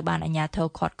ត្រូវបានអាជ្ញាធរ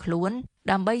ឃាត់ខ្លួន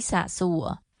ដើម្បីសាកសួរ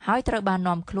ហើយត្រូវបាន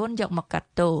នាំខ្លួនយកមកកាត់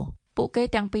ទោសពួកគេ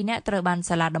ទាំង2នាក់ត្រូវបាន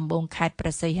សាលាដំបងខេត្តព្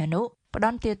រះសីហនុផ្ត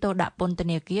ន្ទាទោសដាក់ពន្ធ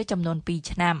នាគារចំនួន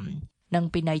2ឆ្នាំនិង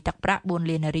ពិន័យទឹកប្រាក់4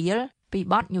លានរៀលពី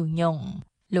បទញុះញង់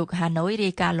លោកហាណូយរា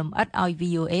យការណ៍លម្អិតឲ្យ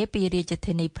VOA ពីរាជ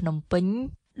ធានីភ្នំពេញ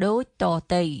ដូចត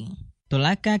ទៅតុ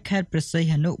លាការខេត្តព្រះសី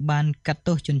ហនុបានកាត់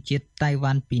ទោសជនជាតិតៃ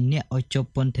វ៉ាន់2នាក់ឲ្យជាប់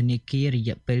ពន្ធនាគាររ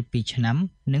យៈពេល2ឆ្នាំ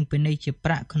និងពិន័យជា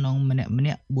ប្រាក់ក្នុងម្នាក់ៗ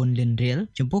4លានរៀល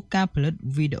ចំពោះការផលិត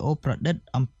វីដេអូប្រឌិត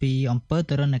អំពីអំពើ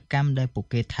ទរណកម្មដែលពួក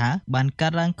គេថាបានកើ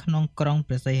តឡើងក្នុងក្រុង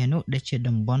ព្រះសីហនុដែលជា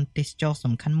តំបន់ទេសចរ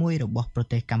សំខាន់មួយរបស់ប្រ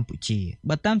ទេសកម្ពុជា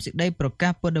បើតាមសេចក្តីប្រកា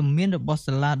សព័ត៌មានរបស់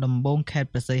សាលាដំបងខេត្ត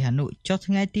ព្រះសីហនុចុះ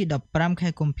ថ្ងៃទី15ខែ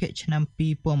កុម្ភៈឆ្នាំ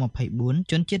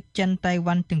2024ជនជាតិចិនតៃ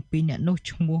វ៉ាន់ទាំង2នាក់នោះ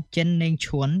ឈ្មោះចិននេង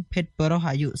ឈួនភេទប្រុស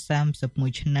អាយុ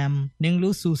31ឆ្នាំនិងលូ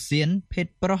ស៊ូសៀនភេទ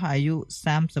ប្រុសអាយុ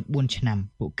34ឆ្នាំ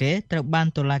ពួកគេត្រូវបាន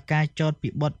តុលាការចោទពី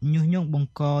បទញុះញង់ប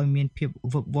ង្កឲ្យមានភាព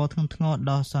វឹកវរធ្ងន់ធ្ងរ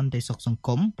ដល់សន្តិសុខសង្គ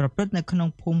មប្រព្រឹត្តនៅក្នុង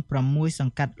ភូមិ6ស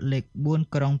ង្កាត់លេខ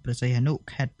4ក្រុងព្រះសីហនុ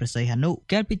ខេត្តព្រះសីហនុ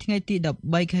កាលពីថ្ងៃទី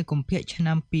13ខែកុម្ភៈឆ្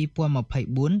នាំ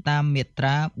2024តាមមាត្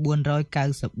រា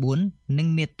494និង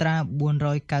មាត្រា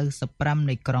495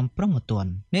នៃក្រមព្រហ្មទណ្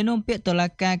ឌអ្នកនាំពាក្យតុលា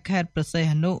ការខេត្តព្រះសី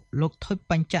ហនុលោកថុច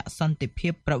បញ្ចៈសន្តិភា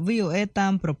ពប្រាប់ VOA តា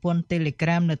មប្រព័ន្ធ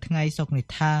Telegram នៅថ្ងៃសុក្រនេះ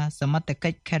ថាសមត្ថកិ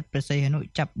ច្ចខេត្តព្រះសីហនុ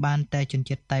ចាប់បានតែជន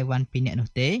ជាតិតៃវ៉ាន់2នាក់នោះ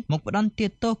ទេមកផ្ដន្ទា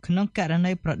ទោសក្នុងករ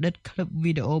ណីប្រឌិតក្លឹប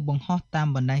វីដេអូបង្ហោះតាម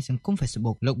បណ្ដាញសង្គម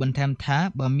Facebook លោកបន្ថែមថា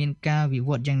បើមានការវិវ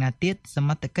ត្តយ៉ាងណាទៀតសម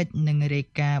ត្ថកិច្ចនឹងរាយ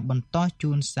ការណ៍បន្ត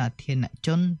ជូនសាធារណជ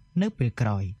ននៅពេលក្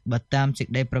រោយបើតាមសេច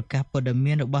ក្តីប្រកាសព័ត៌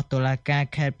មានរបស់តុលាការ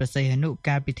ខេត្តព្រះសីហនុ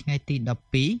កាលពីថ្ងៃទី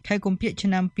12ខែកុម្ភៈឆ្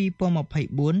នាំ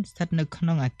2024ស្ថិតនៅក្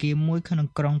នុងអគារមួយក្នុង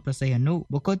ក្រុងព្រះសីហនុ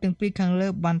បុគ្គលទាំងពីរខាងលើ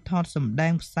បានថតសម្ដែ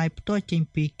ងផ្សាយផ្ទាល់ចេញ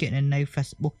ពីគណនី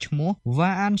Facebook ឈ្មោះ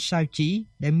Waan Shauji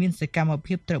ដែលមានសកម្ម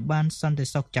ភាពត្រូវបានសន្តិ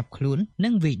សុខចាប់ខ្លួននិ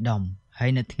ងវាយដំហើ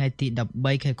យនៅថ្ងៃទី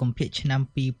13ខែកុម្ភៈឆ្នាំ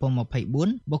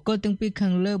2024បុគ្គលទាំងពីរខា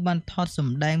ងលើបានថតស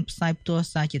ម្ដែងផ្សាយផ្ទាល់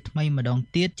សារជាថ្មីម្ដង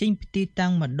ទៀតចេញពីទីតាំ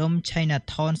ងម្ដុំ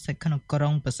Chinatown ស្ថិតក្នុងក្រុ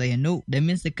ងព្រះសីហនុដែល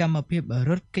មានសកម្មភាព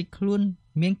រត់គេចខ្លួន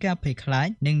មានការភ័យខ្លាច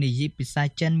និងនិយាយភាសា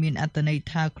ចិនមានអត្ថន័យ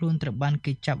ថាខ្លួនត្រូវបាន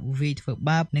គេចាប់វាយធ្វើ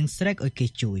បាបនិងស្រែកឲ្យគេ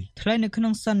ជួយថ្លែងនៅក្នុ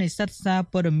ងសន្និសីទសារ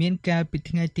ព័ត៌មានកាលពី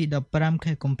ថ្ងៃទី15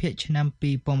ខែកុម្ភៈឆ្នាំ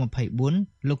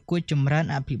2024លោកគួចចម្រើន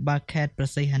អភិបាលខេត្តព្រះ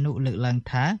សីហនុលើកឡើង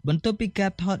ថាបន្ទាប់ពីកា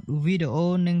រថតវីដេអូ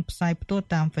និងផ្សាយផ្ទាល់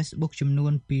តាម Facebook ចំនួ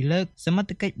ន2លើកសមត្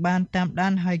ថកិច្ចបានតាមដា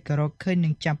នហើយក៏រកឃើញនិ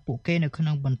ងចាប់ពួកគេនៅក្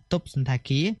នុងបន្ទប់សន្តា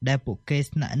គារដែលពួកគេ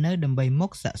ស្នាក់នៅដើម្បីម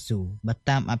កសាកសួរបើ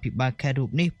តាមអភិបាលខេត្តរូប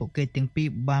នេះពួកគេទាំងពីរ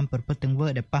បានប្រព្រឹត្ត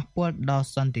ដែលប៉ះពាល់ដល់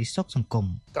សន្តិសុខសង្គម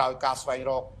ក្រោយការស្វែង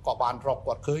រកក៏បានរក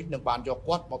គាត់ឃើញនិងបានយក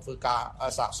គាត់មកធ្វើការ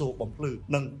សាកសួរបំភ្លឺ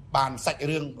និងបានសាច់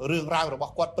រឿងរ៉ាវរប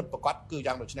ស់គាត់ពិតប្រាកដគឺ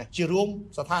យ៉ាងដូចនេះជារួម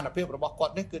ស្ថានភាពរបស់គា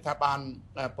ត់នេះគឺថាបាន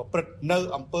ប្រព្រឹត្តនៅ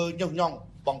អំពើញុះញង់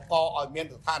បង្កឲ្យមាន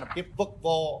ស្ថានភាពវឹកវ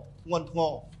រធ្ងន់ធ្ង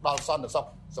រដល់សន្តិសុខ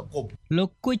សង្គមលោក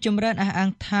គួយចម្រើនអះអាង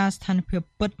ថាស្ថានភាព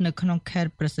ពិតនៅក្នុងខេត្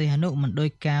តព្រះសីហនុមិនដូច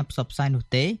ការផ្សព្វផ្សាយនោះ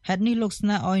ទេហេតុនេះលោកស្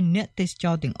នើឲ្យអ្នកទេសច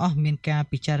រទាំងអស់មានការ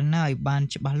ពិចារណាឲ្យបាន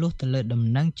ច្បាស់លាស់ទៅលើដំ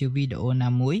ណឹងជាវីដេអូណា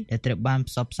មួយដែលត្រូវបាន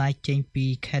ផ្សព្វផ្សាយចេញពី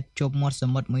ខេត្តជាប់មាត់ស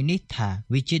មុទ្រមួយនេះថា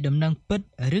វាជាដំណឹងពិត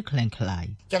ឬក្លែងក្លាយ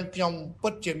ចឹងខ្ញុំពិ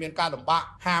តជាមានការលំបាក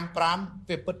ហាម5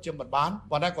វាពិតជាមិនបាន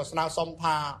ប៉ុន្តែក៏ស្នើសុំ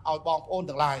ថាឲ្យបងប្អូន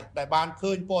ទាំងឡាយដែលបាន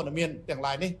ឃើញព័ត៌មានទាំង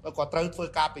ឡាយនេះក៏ត្រូវធ្វើ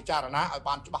ការពិចារណាឲ្យ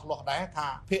បានច្បាស់លាស់ដែរថា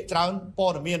ភាគច្រើនព័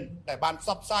ត៌មានដែលបានផ្ស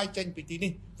ព្វផ្សាយចេញពីទី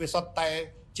នេះវាសុទ្ធតែ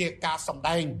ជាការសម្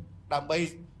ដែងដើម្បី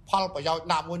ផលប្រយោជន៍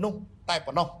ណាមួយនោះតែ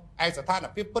ប៉ុណ្ណោះឯស្ថាន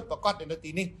ភាពពិតប្រាកដនៅ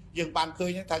ទីនេះយើងបានឃើ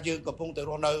ញថាយើងកំពុងតែ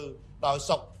រស់នៅដោយ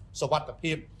សុខសុវត្ថិ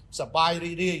ភាពសប្បាយ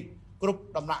រីករាយគ្រប់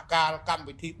ដំណាក់កាលកម្ម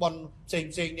វិធីបុណ្យផ្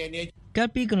សេងៗនានា កាល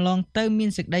ពីកន្លងទៅមាន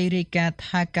សេចក្តីរាយការណ៍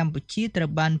ថាកម្ពុជាត្រូវ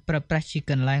បានប្រើប្រាស់ជា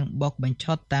កន្លែងបោកបញ្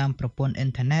ឆោតតាមប្រព័ន្ធអ៊ីន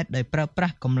ធឺណិតដោយប្រើប្រា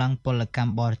ស់កម្លាំងពលកម្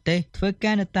មបរទេសធ្វើ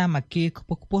ការនៅតាមអគារខ្ព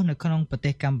ស់ៗនៅក្នុងប្រ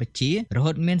ទេសកម្ពុជារ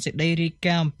ហូតមានសេចក្តីរាយ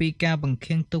ការណ៍អំពីការបង្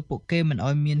ខៀងទុកពួកគេមិន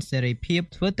ឲ្យមានសេរីភាព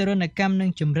ធ្វើទរណកម្មនិង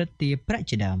ជំរិតទារប្រាក់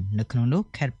ជាដើមនៅក្នុងនោះ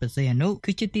ខេត្តព្រះសីហនុ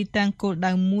គឺជាទីតាំងគោល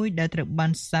ដៅមួយដែលត្រូវបា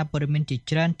នសារព័ត៌មានជា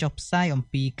ច្រើនចុះផ្សាយអំ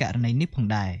ពីករណីនេះផង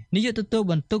ដែរនាយកទទួល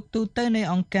បន្ទុកទូទៅនៃ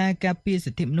អង្គការការពារ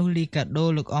សិទ្ធិមនុស្សលីកាដូ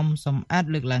លោកអំសំអាត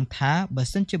លើកឡើងថាបើ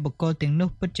សិនជាបុគ្គលទាំងនោះ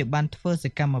ពិតជាបានធ្វើស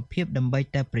កម្មភាពដើម្បី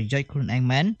តែប្រយោជន៍ខ្លួនឯង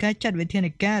មែនការចាត់វិធាន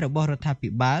ការរបស់រដ្ឋាភិ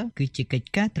បាលគឺជាកិច្ច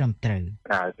ការត្រឹមត្រូវ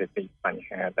ក្រៅពីបញ្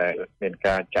ហាដែលមាន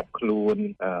ការចាប់ខ្លួន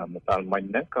ម្សិលមិញ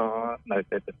ហ្នឹងក៏នៅ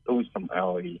តែទទូចសូម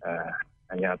ឲ្យ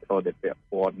អាជ្ញាធរដែលពាក់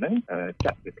ព័ន្ធហ្នឹង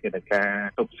ចាត់វិធានការ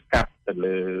ទប់ស្កាត់ទៅ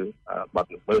លើបទ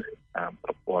ល្មើសតាមប្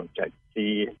រព័ន្ធចែកជា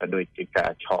ដូចជាកា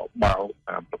រឆក់បោក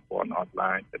តាមប្រព័ន្ធអន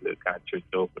ឡាញទៅលើការជួញ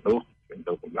ដូរមនុស្សជួញ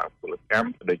ដូរកម្លាំងពលកម្ម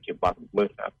ដូចជាបទល្មើស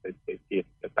អភិសិទ្ធិ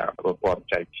ទៅតាមប្រព័ន្ធ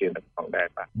ចែកជានៅក្នុងដែរ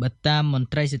បាទបើតាមមន្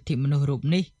ត្រីសិទ្ធិមនុស្សរូប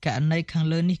នេះករណីខាង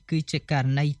លើនេះគឺជាករ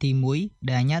ណីទី1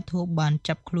ដែលអាជ្ញាធរបាន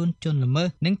ចាប់ខ្លួនជនល្មើស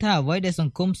និងថាអ្វីដែលស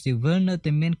ង្គមស៊ីវិលនៅ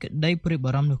តែមានក្តីព្រួយ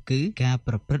បារម្ភនោះគឺការ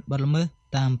ប្រព្រឹត្តបទល្មើស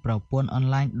តាមប្រព័ន្ធអន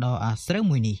ឡាញដ៏អាស្រូវ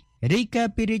មួយនេះរាយការ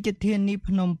ណ៍ពីរាជធានី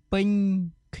ភ្នំពេញ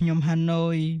ខ្ញុំហាណូ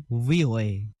យ VOA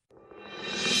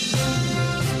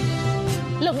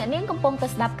លោកអ្នកនាងកំពុងតែ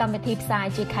ស្ដាប់កម្មវិធីផ្សាយ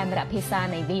ជាខេមរៈភាសា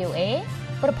នៃ VOA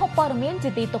ប្រភពព័ត៌មានជា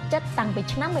ទីទុកចិត្តតាំងពី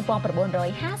ឆ្នាំ1955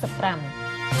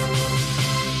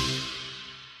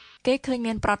គេឃើញ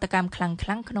មានប្រតិកម្មខ្លាំងៗ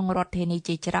ក្នុងរដ្ឋធានី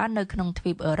ជាច្រើននៅក្នុងទ្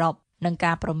វីបអឺរ៉ុបនិង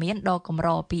ការព្រមានដ៏កម្រ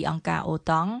ពីអង្គការអូ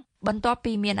តង់បន្ទាប់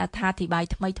ពីមានអត្ថាធិប្បាយ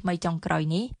ថ្មីៗចុងក្រោយ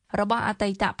នេះរបស់អតី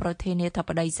តប្រធានាធិប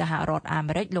តីសហរដ្ឋអា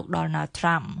មេរិកលោក Donald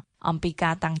Trump អំពី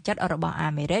ការតាំងចិត្តរបស់អា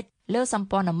មេរិកលើសម្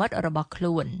ព័ន្ធមិត្តរបស់ខ្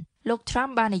លួនលោក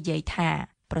Trump បាននិយាយថា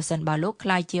ប្រសិនបើលោកក្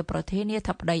លាយជាប្រធានា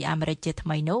ធិបតីអាមេរិកជាថ្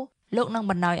មីនោះលោកនឹង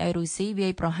បណ្ដោយឲ្យរុស្ស៊ីវា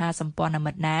យប្រហារសម្ព័ន្ធ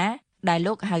មិត្តណាដែល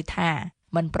លោកហៅថា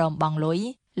មិនព្រមបង់លុយ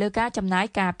លើការចំណាយ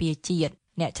ការពារជាតិ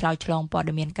អ្នកឆ្លើយឆ្លងព័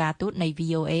ត៌មានការទូតនៃ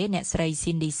VOA អ្នកស្រី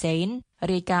Cindy Sain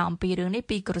រាយការណ៍អំពីរឿងនេះ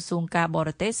ពីក្រសួងការបរ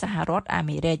ទេសសហរដ្ឋអា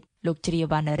មេរិកលោកជ្រា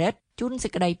វណ្ណរិទ្ធជួនសេ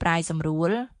ចក្តីប្រាយសម្រួ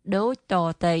លដូចត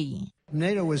ទៅ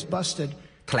NATO was busted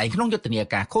ថ្លែងក្នុងយុទ្ធនា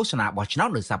ការឃោសនាបោះឆ្នោត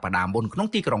នៅសប្តាហ៍មុនក្នុង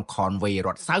ទីក្រុង Conway រ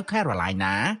ដ្ឋ South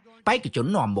Carolina បេក្ខជន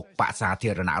នាំមុខបកសាធា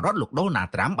រណរដ្ឋលោក Donald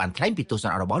Trump បានថ្លែងពីទស្ស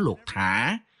នៈរបស់លោកថា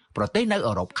ប្រទេសនៅ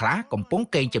អឺរ៉ុបខ្លះកំពុង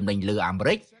កេងចំណេញលើអាមេ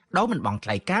រិកដោយមិនបង់ថ្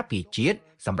លៃការពារជាតិ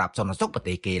សម្រាប់សន្តិសុខប្រ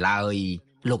ទេសគេឡើយ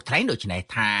លោកថ្លែងដូចនេះ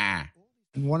ថា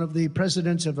One of the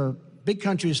presidents of a big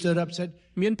country stood up said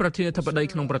មានប្រធានាធិបតី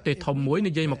ក្នុងប្រទេសធំមួយ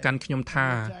និយាយមកកាន់ខ្ញុំថា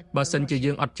បើសិនជា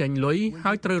យើងអត់ចេញលុយ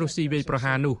ហើយត្រូវរុស្ស៊ីវាយប្រ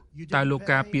ហារនោះតើលោក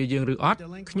ការពារយើងឬអត់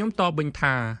ខ្ញុំតបវិញ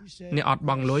ថាអ្នកអត់ប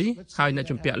ង់លុយហើយអ្នក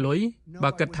ជំពាក់លុយបើ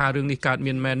គិតថារឿងនេះកើត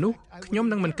មានមែននោះខ្ញុំ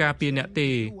នឹងមិនការពារអ្នកទេ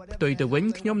ផ្ទុយទៅវិញ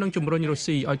ខ្ញុំនឹងជំរុញរុស្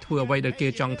ស៊ីឲ្យធ្វើអ្វីដែលគេ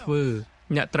ចង់ធ្វើ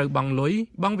អ្នកត្រូវបង់លុយ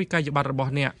បង់វិក័យប័ត្ររប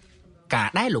ស់អ្នកការ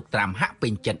ដែលលោកត្រាំហាក់ពេ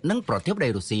ញចិត្តនឹងប្រធានាធិបតី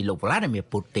រុស្ស៊ីលោក Vladimir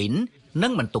Putin នឹ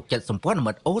ងមិនទុកចិត្តសម្ព័ន្ធ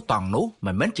មិត្តអូតង់នោះ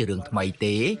មិនមែនជារឿងថ្មី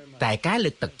ទេតែការលើ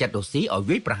កទឹកចិត្តរុស្ស៊ីឲ្យ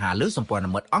វាយប្រហារលើសម្ព័ន្ធ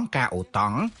មិត្តអង្គការអូត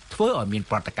ង់ធ្វើឲ្យមាន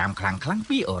ប្រតិកម្មខ្លាំងៗ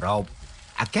ពីអឺរ៉ុប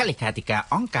អគ្គលេខាធិការ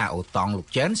អង្គការអូតង់លោក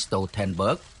Jens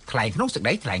Stoltenberg ថ្លែងក្នុងសេចក្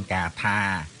តីថ្លែងការណ៍ថា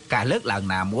ការលើកឡើង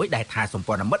ណាមួយដែលថាសម្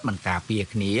ព័ន្ធមិត្តមិនការពារ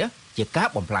គ្នាជាការ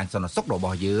បំផ្លាញសន្តិសុខរប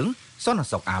ស់យើងសន្តិ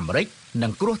សុខអាមេរិកនិ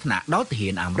ងគ្រោះថ្នាក់ដល់ទាហា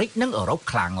នអាមេរិកនិងអឺរ៉ុប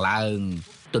ខ្លាំងឡើង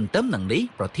ទន្ទឹមនឹងនេះ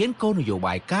ប្រធានគោលនយោ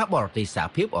បាយការបរទេសសហ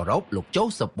ភាពអឺរ៉ុបលោក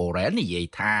Joseph Borrell និយាយ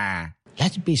ថា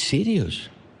Let's be serious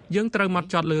យើងត្រូវម៉ត់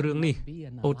ចត់លើរឿងនេះ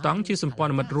អូតង់ជាសម្ព័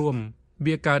ន្ធមិត្តរួម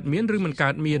វាកើតមានឬមិនកើ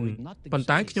តមានប៉ុន្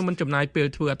តែខ្ញុំមិនចំណាយពេល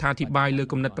ធ្វើអត្ថាធិប្បាយលើ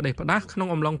គំនិតផ្ដេសផ្ដាសក្នុង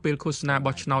អំឡុងពេលឃោសនា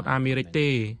បោះឆ្នោតអាមេរិកទេ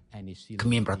គ្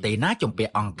មានប្រទេសណាជំពា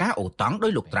ក់អង្គការអូតង់ដោ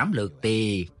យលោកត្រាំលើកទេ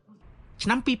ឆ្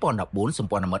នាំ2014ស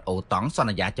ម្ព័ន្ធមិត្តអូតង់ស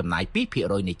ន្យាចំណាយ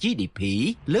 2% នៃ GDP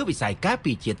លើវិស័យការ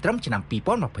ពារជាតិត្រឹមឆ្នាំ2024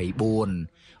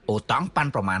អូតង់ប៉ា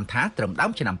ន់ប្រមាណថាត្រឹមដើ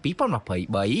មឆ្នាំ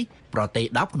2023ប្រទេស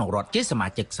10ក្នុងរដ្ឋជាសមា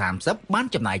ជិក30បាន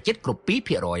ចំណាយជិតគ្រប់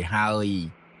 2% ហើយ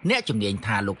អ្នកជំនាញ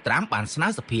ថាលោកត្រាំបានស្នើ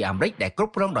សភាអាមេរិកដែលគ្រ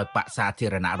ប់គ្រងដោយបកសាធា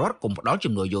រណរដ្ឋកុំផ្ដល់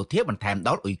ជំនួយយោធាបន្ថែមដ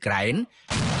ល់អ៊ុយក្រែន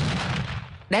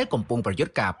ដែលកំពុងប្រយុទ្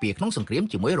ធការពារក្នុងសង្គ្រាម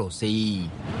ជាមួយរុស្ស៊ី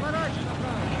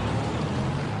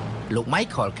លោក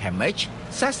Michael Khmer-language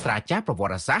សាស្ត្រាចារ្យប្រវ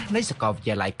ត្តិសាស្ត្រនៃសាកលវិទ្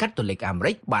យាល័យកាតូលិកអាមេ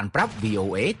រិកបានប្រាប់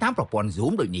VOA តាមប្រព័ន្ធ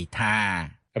Zoom ដូចនេះថា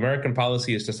American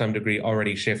policy is to some degree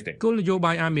already shifting គោលនយោ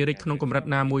បាយអាមេរិកក្នុងកម្រិត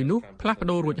ណាមួយនោះផ្លាស់ប្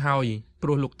ដូររួចហើយព្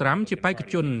រោះលោកត្រាំជាបេក្ខ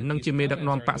ជននិងជាមេដឹក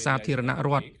នាំបកសាធារណរ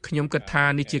ដ្ឋខ្ញុំគិតថា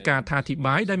នេះជាការអត្ថាធិប្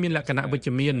បាយដែលមានលក្ខណៈវិជ្ជ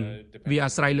មានវាអា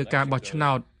ស្រ័យលើការបោះឆ្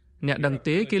នោតអ្នកដឹង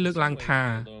ទេគេលើកឡើងថា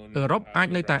អឺរ៉ុបអាច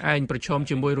នៅតែឯងប្រឈម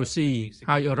ជាមួយរុស្ស៊ី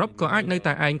ហើយអឺរ៉ុបក៏អាចនៅ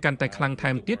តែឯងកាន់តែខ្លាំងថែ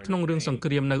មទៀតក្នុងរឿងសង្គ្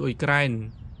រាមនៅអ៊ុយក្រែន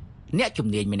អ្នកជំ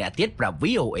នាញម្នាក់ទៀតប្រាប់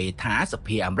VOA ថាស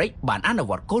ភាអាមេរិកបានអនុ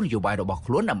វត្តគោលនយោបាយរបស់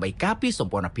ខ្លួនដើម្បីការពារស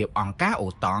ម្ព័ន្ធភាពអង្គការអូ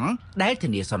តង់ដែលធា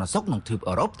នាសន្តិសុខក្នុងទ្វីប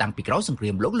អឺរ៉ុបតាំងពីក្រោយសង្គ្រា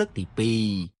មលោកលើកទី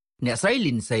2អ្នកស្រី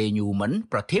Lindsay Newman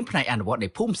ប្រធានផ្នែកអនុវត្តនៃ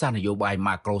ភូមិសាស្ត្រនយោបាយ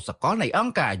ម៉ាក្រូសកលនៃអ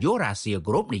ង្គការ Eurasia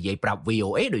Group និយាយប្រាប់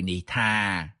VOA ដូចនេះថា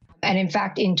And in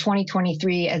fact in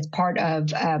 2023 as part of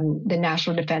the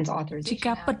National Defense Authorization ជា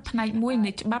ការពិតផ្នែកមួយ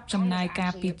នៃច្បាប់ចំណាយកា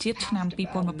រពារជាតិឆ្នាំ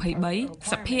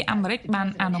2023សភាអាមេរិកបាន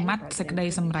អនុម័តសេចក្តី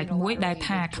សម្រេចមួយដែល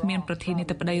ថាគ្មានប្រធានា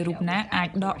ធិបតីរូបណាអាច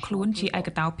ដកខ្លួនជាឯក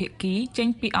តោភាគីចេញ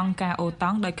ពីអង្គការអូត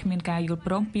ង់ដោយគ្មានការយល់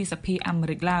ព្រមពីសភាអាមេ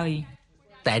រិកឡើយ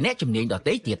តែអ្នកជំនាញដ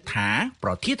ទៃទៀតថាប្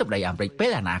រធានាធិបតីអាមេរិកពេ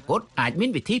លអនាគតអាចមាន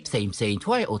វិធីផ្សេងៗធ្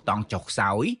វើឲ្យអូតង់ចុះខ្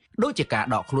សោយដូចជាការ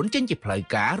ដកខ្លួនចេញជាផ្លូវ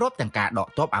ការរាប់ទាំងការដក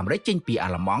ទ័ពអាមេរិកចេញពីអា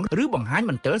ល្លឺម៉ង់ឬបង្ហាញ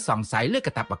មន្ទិលសង្ស័យលើ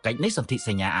កាតព្វកិច្ចនៃសន្ធិស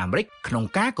ញ្ញាអាមេរិកក្នុង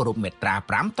ការគោរពមាត្រា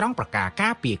5ត្រង់ប្រការកា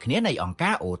រពារគ្នានៃអង្គ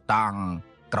ការអូតង់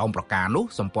ក្រោមប្រការនោះ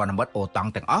សម្ព័ន្ធមិត្តអូតង់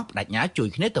ទាំងអស់បដិញ្ញាជួយ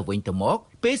គ្នាទៅវិញទៅមក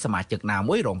ពេលសមាជិកណា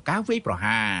មួយរងការវាយប្រ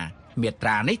ហារមាត្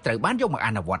រានេះត្រូវបានយកមកអ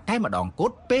នុវត្តតែម្ដងគ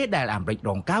ត់ពេលដែលអាមេរិក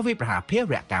រងការវាយប្រហារភា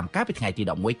រកម្មកាលពីថ្ងៃទី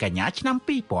11កញ្ញាឆ្នាំ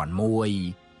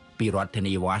2001ពីរដ្ឋធា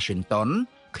នី Washington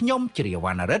ខ្ញុំជ្រាវ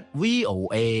ណ្ណរិទ្ធ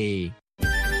VOA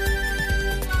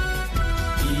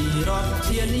ពីរដ្ឋ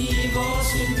ធានី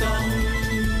Washington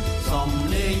សំ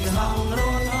ឡេងខាងរ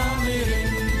ដ្ឋអាមេរិក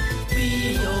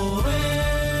VOA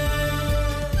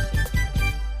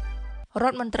រ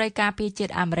ដ្ឋមន្ត្រីការពារជា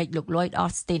តិអាមេរិកលោក Lloyd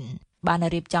Austinបាន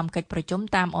រៀបចំកិច្ចប្រជុំ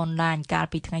តាមអនឡាញកាល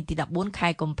ពីថ្ងៃទី14ខែ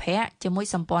កុម្ភៈជាមួយ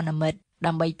សម្ព័ន្ធមិត្ត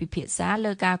ដើម្បីពិភាក្សា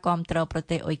លើការគាំទ្រប្រ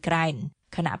ទេសអ៊ុយក្រែន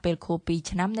ខណៈពេលខួប2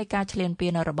ឆ្នាំនៃការឈ្លានពា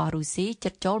នរបស់រុស្ស៊ីជិ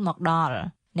តចូលមកដល់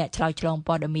អ្នកឆ្លើយឆ្លង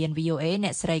ព័ត៌មាន VOA អ្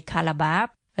នកស្រី Kalabab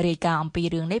រាយការណ៍អំពី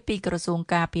រឿងនេះពីក្រសួង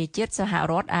ការពារជាតិសហ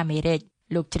រដ្ឋអាមេរិក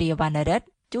លោកជ្រាវណ្ណរិទ្ធ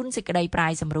ជូនសេចក្តីប្រា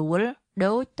យសម្រួល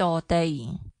ដូចតទៅ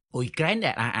អ៊ុយក្រែន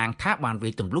ដែលអះអាងថាបានវា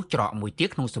យទម្លុះច្រកមួយទៀត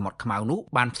ក្នុងសមុទ្រខ្មៅនោះ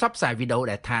បានផ្សព្វផ្សាយវីដេអូ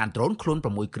ដែលថាដ្រូនខ្លួន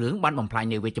6គ្រឿងបានបំផ្លាញ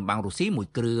នាវាចម្បាំងរុស្ស៊ីមួយ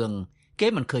គ្រឿងគេ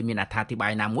មិនឃើញមានអត្ថាធិប្បា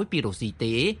យណាមួយពីរុស្ស៊ី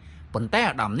ទេប៉ុន្តែ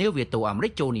អាដាមនាវាតូអាមេរិ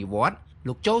កចូលនិវត្តន៍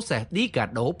លោកโจសេសឌីកា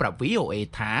ដូប្រាប់ VOA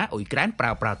ថាអ៊ុយក្រែនប្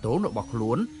រើប្រាស់ដ្រូនរបស់ខ្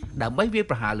លួនដើម្បីវាយ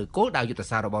ប្រហារលើគោលដៅយុទ្ធ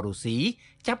សាស្ត្ររបស់រុស្ស៊ី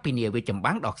ចាប់ពីនាវាចម្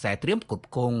បាំងដល់ខ្សែត្រៀមផ្គត់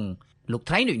ផ្គង់លោក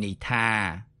ថ្លែងដូចនេះថា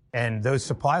And those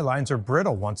supply lines are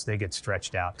brittle once they get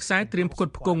stretched out. ខ្សែត្រៀមផ្គ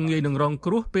ត់ផ្គង់ងាយនឹងរង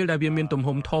គ្រោះពេលដែលវាមានទំ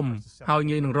ហំធំហើយ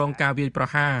ងាយនឹងរងការវាយប្រ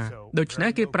ហារដូច្នេះ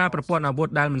គេប្រើប្រព័ន្ធអាវុធ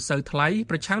ដែលមិនសូវថ្លៃ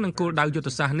ប្រឆាំងនឹងគោលដៅយុទ្ធ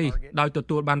សាស្ត្រនេះដោយទ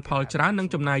ទួលបានផលច្រើននិង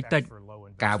ចំណាយតិច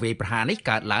ការវាយប្រហារនេះ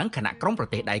កើតឡើងខណៈក្រុមប្រ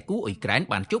ទេសដៃគូអ៊ុយក្រែន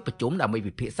បានជួបប្រជុំដើម្បី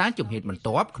ពិភាក្សាជំហានបន្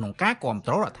ទាប់ក្នុងការគាំ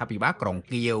ទ្ររដ្ឋាភិបាលក្រុង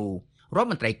គៀវរដ្ឋ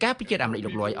មន្ត្រីការពារជាតិអាមេរិក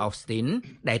លោក Lloyd Austin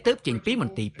ដែលទើបចេញពីម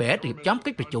ន្ទីរពេទ្យរៀបចំ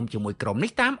កិច្ចប្រជុំជាមួយក្រុម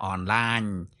នេះតាមអនឡាញ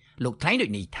លោកថ្លែងដូ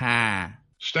ចនេះថា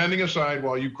Standing aside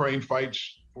while Ukraine fights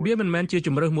វាមិនមែនជា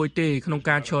ជំរើសមួយទេក្នុង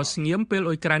ការឈរស្ងៀមពេល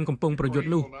អ៊ុយក្រែនកំពុងប្រយុទ្ធ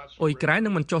នោះអ៊ុយក្រែននឹ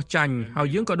ងមិនចុះចាញ់ហើយ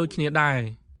យើងក៏ដូចគ្នាដែរ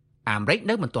អាមេរិក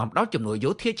នៅមិនទាន់ផ្ដល់ជំនួយ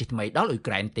យោធាជាថ្មីដល់អ៊ុយ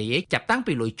ក្រែនទេចាប់តាំង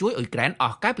ពីលុយជួយអ៊ុយក្រែនអ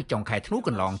ស់កាលពីចុងខែធ្នូក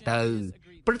ន្លងទៅ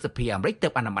ព្រឹទ្ធសភាអាមេរិកទើ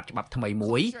បអនុម័តច្បាប់ថ្មី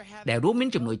មួយដែលរួមមាន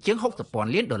ជំនួយជាង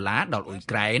$60,000 លានដល់អ៊ុយ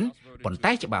ក្រែនប៉ុន្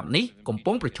តែច្បាប់នេះកំ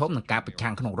ពុងប្រឈមនឹងការប្រ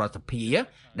ឆាំងក្នុងរដ្ឋសភា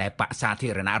ដែលបក្សសាធា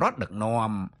រណរដ្ឋដឹក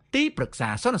នាំទីប្រឹក្សា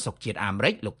សន្តិសុខជាតិអាមេ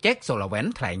រិកលោក Jack Sullivan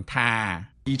ថ្លែងថា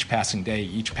Each passing day,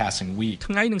 each passing week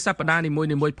ថ្ងៃនិងសប្តាហ៍នី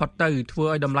មួយៗផុតទៅធ្វើ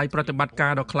ឲ្យតម្លៃប្រតិបត្តិកា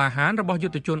រដ៏ក្លាហានរបស់យុ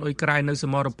ទ្ធជនអ៊ុយក្រែននៅស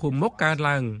មរភូមិមុខកើន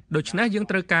ឡើងដូច្នេះយើង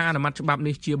ត្រូវការអនុម័តច្បាប់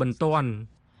នេះជាបន្ទាន់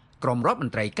ក្រុមរដ្ឋម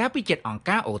ន្ត្រីការពារជាតិអង្គ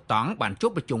ការអូតង់បានជួ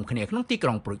បប្រជុំគ្នាក្នុងទីក្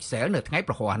រុងប្រុចសែលនៅថ្ងៃ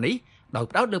ប្រហ័សនេះដោយ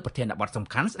ផ្ដោតលើប្រធានបទសំ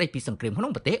ខាន់ស្ដីពីសង្គ្រាមក្នុ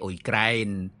ងប្រទេសអ៊ុយក្រែន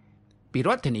ពីរ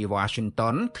ដ្ឋធានី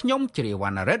Washington ខ្ញុំជ្រាវ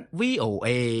ណ្ណរិទ្ធ VOA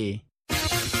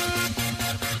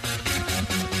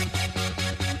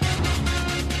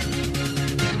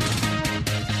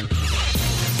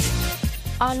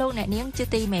អស់លោកអ្នកនាងជា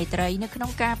ទីមេត្រីនៅក្នុ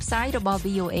ងការផ្សាយរបស់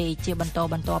VOA ជាបន្ត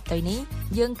បន្ទាប់ទៅនេះ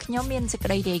យើងខ្ញុំមានសេចក្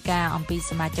តីរាយការណ៍អំពី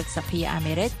សមាជិកសភាអា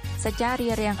មេរិកសច្ចារា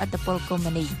រាំងឥទ្ធិពលកុម្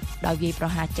មុយនីសដោយវាយប្រ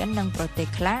ហារចិននិងប្រទេស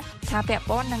ខ្លះថាពាក់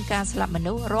ព័ន្ធនឹងការស្លាប់ម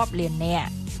នុស្សរាប់លាននាក់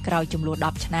ក្រោយចំនួន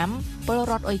10ឆ្នាំពល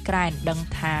រដ្ឋអ៊ុយក្រែនដឹង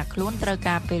ថាខ្លួនត្រូវ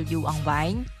ការពេលយូរអង្វែ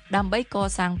ងដើម្បីក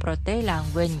សាងប្រទេសឡើង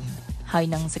វិញហើយ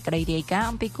នឹងសេចក្តីរាយការណ៍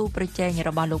អំពីគូប្រជែងរ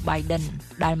បស់លោក Biden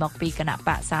ដែលមកពីគណៈប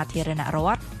ក្សសាធារណរ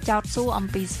ដ្ឋចោទសួរអំ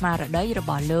ពីស្មារតីរ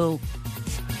បស់លោក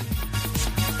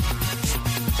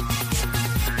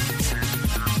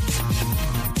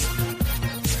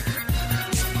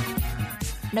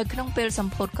នៅក្នុងពេលស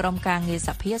ម្ពោធក្រុមការងារស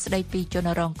ភាស្តីពីជន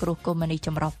រងគ្រោះកុម្មុយនីសច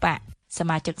ម្រុះបកស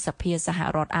មាជិកសភាសហ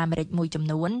រដ្ឋអាមេរិកមួយចំ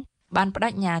នួនបានបដិ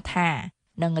ញ្ញាថា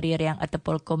នឹងរារាំងឥទ្ធិព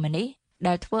លកុម្មុយនីស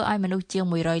ដែលធ្វើឲ្យមនុស្សជាង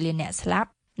100លាននាក់ស្លា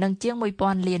ប់និងជាង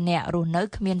1000លាននាក់រស់នៅ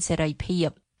គ្មានសេរីភាព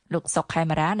លោកសុកខេ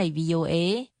មរានៃ VOA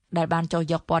ដែលបានចុះ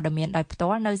យកព័ត៌មានដោយផ្ទា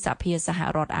ល់នៅសភាសហ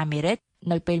រដ្ឋអាមេរិក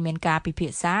នៅពេលមានការពិភា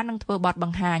ក្សានិងធ្វើបទប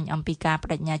ង្ហាញអំពីការប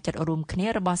ដិញ្ញាចិត្តរួមគ្នា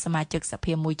របស់សមាជិកស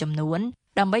ភាមួយចំនួន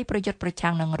ដើម្បីប្រយុទ្ធប្រ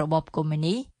ឆាំងនឹងរបបកុម្មុយ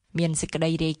នីសមានសេចក្តី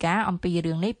រាយការណ៍អំពី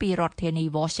រឿងនេះពីរដ្ឋធានី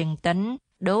Washington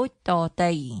ដូចត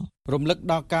ទៅរំលឹក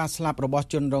ដល់ការស្លាប់របស់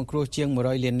ជនរងគ្រោះជាង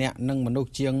100លាននាក់និងមនុស្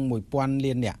សជាង1000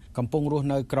លាននាក់កំពុងរស់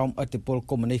នៅក្រោមឥទ្ធិពល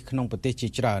កុម្មុយនីសក្នុងប្រទេសជា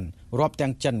ច្រើនរាប់ទាំ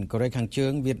ងចិនកូរ៉េខាងជើ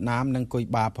ងវៀតណាមនិងគុយ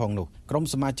បាផងនោះក្រុម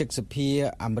សមាជិកសភា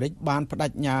អាមេរិកបានបដិ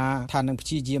ញ្ញាថានឹងព្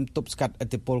យាយាមទប់ស្កាត់ឥ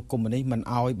ទ្ធិពលកុម្មុយនីសមិន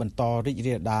ឲ្យបន្តរីក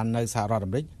រាលដាលនៅសហរដ្ឋ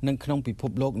អាមេរិកនិងក្នុងពិភព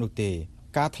លោកនោះទេ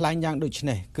ការថ្លែងយ៉ាងដូច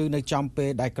នេះគឺនៅចំពេល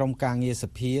ដែលក្រុមការងារស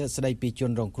ភាស្ដីពីជ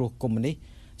នរងគ្រោះកុម្មុយនីស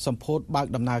សម្ពោធបើក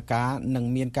ដំណើរការនិង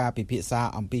មានការពិភាក្សា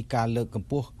អំពីការលើកកម្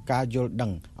ពស់ការយល់ដឹ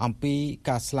ងអំពី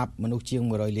ការស្លាប់មនុស្សជាង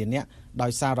100លាននាក់ដោ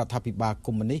យសាររដ្ឋាភិបាល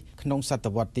កុម្មុយនីសក្នុងសត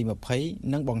វត្សទី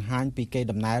20និងបង្ហាញពីកេរ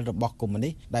ដំណែលរបស់កុម្មុយនី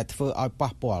សដែលធ្វើឲ្យ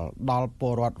ប៉ះពាល់ដល់ព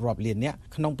លរដ្ឋរាប់លាននាក់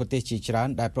ក្នុងប្រទេសជាច្រើន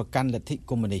ដែលប្រកាន់លទ្ធិ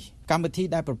កុម្មុយនីសកម្មវិធី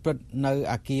ដែលប្រព្រឹត្តនៅ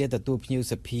អគារទទួលភ្ញៀវ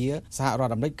សភាសហរដ្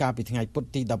ឋអាមេរិកកាលពីថ្ងៃពុធ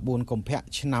ទី14កុម្ភៈ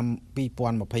ឆ្នាំ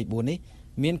2024នេះ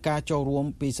មានការចូលរួម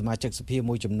ពីសមាជិកសភា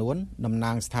មួយចំនួនតំ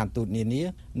ណាងស្ថានទូតនានា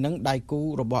និងដៃគូ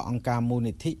របស់អង្គការមូល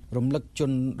និធិរំលឹកជ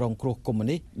នរងគ្រោះកុម្មុយ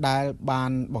នីសដែលបា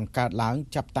នបង្កើតឡើង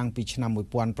ចាប់តាំងពីឆ្នាំ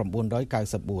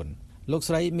1994លោក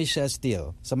ស្រី Michelle Steele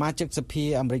សមាជិកសភា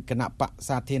អាមេរិកគណៈបក្ស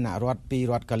សាធារណរដ្ឋពី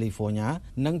រដ្ឋ California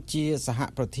និងជាសហ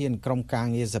ប្រធានក្រុមការ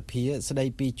ងារសភាស្ដី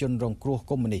ពីជនរងគ្រោះ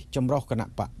កុម្មុយនីសចម្រុះគណៈ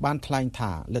បក្សបានថ្លែង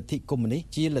ថាលទ្ធិកុម្មុយនីស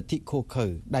ជាលទ្ធិឃោរឃៅ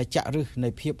ដែលចាក់ឫសនៃ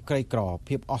ភាពក្រីក្រ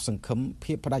ភាពអស់សង្ឃឹម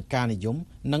ភាពផ្ដាច់ការនិយម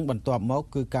និងបន្ទាប់មក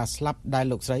គឺការស្លាប់ដែល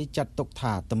លោកស្រីចាត់ទុក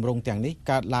ថាទម្រង់ទាំងនេះ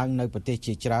កើតឡើងនៅប្រទេស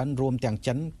ជាច្រើនរួមទាំង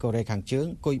ចិនកូរ៉េខាងជើង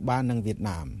គុយបានិងវៀត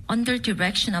ណាម Under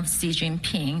direction of Xi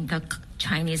Jinping the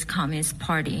Chinese Communist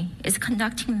Party is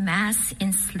conducting mass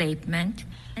enslavement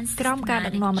ក្រោមការ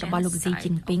ដឹកនាំរបស់លោក Xi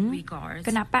Jinping គ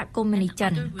ណៈបកកុម្មុយនីសចិ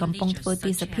នកំពុងធ្វើ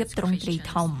ទេសភាពទ្រង់ទ្រី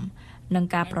ធំនិង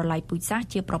ការប្រឡាយពូជសាសន៍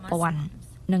ជាប្រព័ន្ធ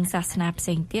និងសាសនាផ្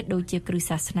សេងទៀតដូចជាគ្រឹះ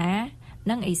សាសនា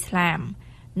និងអ៊ីស្លាម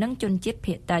និងជនជាតិ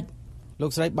ភាគតិចលោ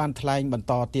កស្រីបានថ្លែងបន្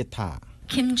តទៀតថា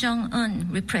Kim Jong-un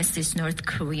represses North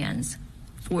Koreans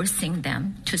forcing them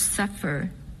to suffer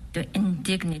the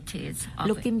indignities of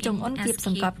លោកគីមចុងអ៊ុនគៀបស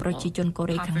ង្កត់ប្រជាជនកូ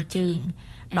រ៉េខាងជើង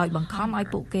ដោយបង្ខំឲ្យ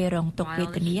ពួកគេរងទុក្ខវេ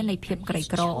ទនានៃភាពក្រី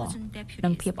ក្រនិ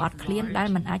ងភាពអត់ឃ្លានដែល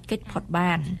មិនអាចគេចផុត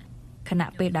បានខ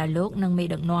ណៈពេលដែលលោកនិងមេ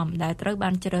ដឹកនាំដែលត្រូវបា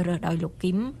នជ្រើសរើសដោយលោក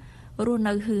គីមរស់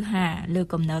នៅហ៊ឺហាលើ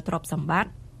គំនរទ្រព្យសម្បត្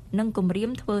តិនិងគម្រា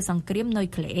មធ្វើសង្គ្រាមនុយ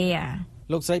ក្លេអ៊ែរ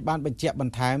លោកស្រីបានបញ្ជាក់ប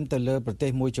ន្ថែមទៅលើប្រទេស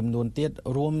មួយចំនួនទៀត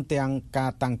រួមទាំងកា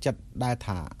រតាំងចិត្តដែល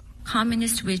ថា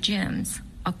Communist regimes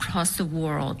across the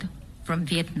world from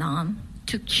Vietnam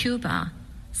to Cuba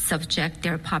subject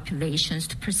their populations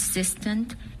to persistent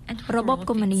របប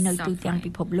កុម្មុយនីសនៅទូទាំង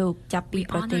ពិភពលោកចាប់ពី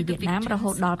ប្រទេសវៀតណាមរហូ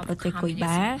តដល់ប្រទេសគុយ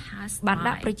បាបាន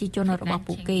ដាក់ប្រជាជនរបស់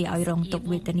ពួកគេឲ្យរងទុក្ខ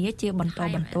វេទនាជាបន្ត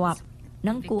បន្ទាប់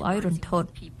និងគួរឲ្យរន្ធត់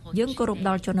យើងគោរពដ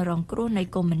ល់ជនរងគ្រោះនៃ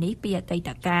កុម្មុយនីសពីអតីត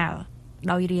កាល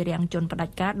ដោយរារាំងជនផ្ដា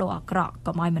ច់ការដ៏អាក្រក់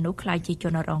កុំឲ្យមនុស្សក្លាយជាជ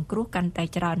នរងគ្រោះកាន់តែ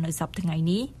ច្រើននៅសប្តាហ៍ថ្ងៃ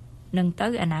នេះនិងទៅ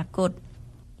អនាគត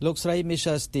លោកស្រី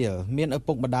Michelle Steele មានឪ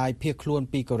ពុកម្ដាយភៀសខ្លួន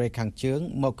ពីកូរ៉េខាងជើង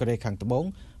មកកូរ៉េខាងត្បូង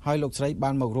ហើយលោកស្រីបា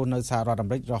នមករស់នៅសហរដ្ឋអា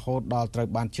មេរិករហូតដល់ត្រូវ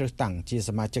បានជ្រើសតាំងជាស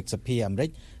មាជិកសភាអាមេរិក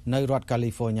នៅរដ្ឋ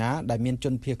California ដែលមានជ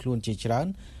នភៀសខ្លួនជាច្រើន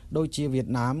ដូចជាវៀត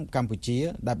ណាមកម្ពុជា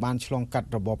ដែលបានឆ្លងកាត់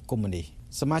របបកុម្មុយនីស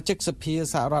សមាជិកសភា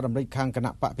សហរដ្ឋអាមេរិកខាងគ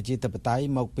ណៈបកប្រជាធិបតេយ្យ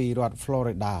មកពីរដ្ឋ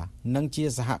Florida និងជា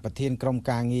សហប្រធានក្រុម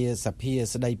ការងារសភា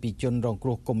ស្ដីពីជនរងគ្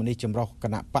រោះកុម្មុយនីសចម្រុះគ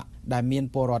ណៈបកដែលមាន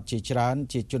ពលរដ្ឋជាច្រើន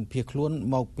ជាជនភៀសខ្លួន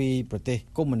មកពីប្រទេស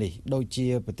កុម្មុយនីសដូចជា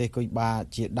ប្រទេសគុយបា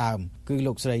ជាដើមគឺ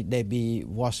លោកស្រី Debbie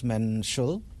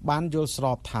Wasserman-Schultz បានយល់ស្រ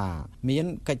បថាមាន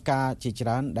កិច្ចការជាច្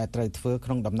រើនដែលត្រូវធ្វើក្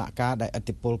នុងដំណាក់កាលដែលឥទ្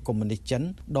ធិពលកុម្មុយនីសចិន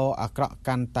ដ៏អាក្រក់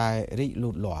កាន់តែរីកលូ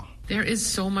តលាស់ There is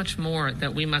so much more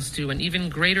that we must do and even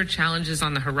greater challenges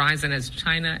on the horizon as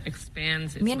China expands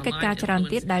its មានកិច្ចការច្រើន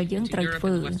ទៀតដែលយើងត្រូវធ្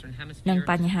វើនិង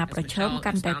បញ្ហាប្រឈម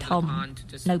កាន់តែធំ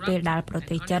នៅពេលដែលប្រ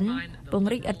ទេសចិនព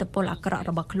ង្រីកឥទ្ធិពលអាក្រក់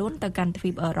របស់ខ្លួនទៅកាន់ទ្វី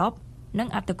បអឺរ៉ុបនិង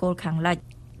អត្តកូលខាងលិច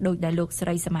ដោយដែលលោកស្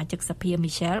រីសមាជិកសភា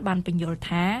Michelle បានពន្យល់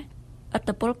ថាឥទ្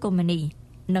ធិពលកុម្មុយនីស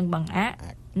នឹងបង្អាក់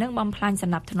និងបំផ្លាញស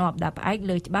ណ្ដាប់ធ្នាប់ដែលផ្អែក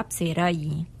លើច្បាប់សេរី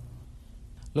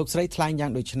លោកស្រីថ្លែងយ៉ា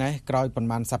ងដូចនេះក្រោយប៉ុន្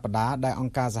មានសប្តាហ៍ដែលអ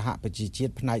ង្គការសហប្រជាជា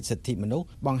តិផ្នែកសិទ្ធិមនុស្ស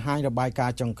បង្ហាញរបាយការ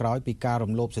ណ៍ចុងក្រោយពីការ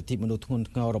រំលោភសិទ្ធិមនុស្សធ្ងន់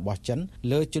ធ្ងររបស់ចិន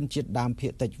លើជនជាតិដើមភា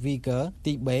គតិច Uyghur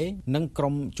ទីបេនិងក្រុ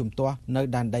មជំទាស់នៅ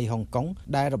ដែនដីហុងកុង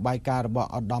ដែលរបាយការណ៍របស់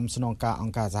ឧត្តមស្នងការអ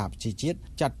ង្គការសហប្រជាជាតិ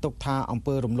ចាត់ទុកថាអំ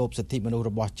ពើរំលោភសិទ្ធិមនុស្ស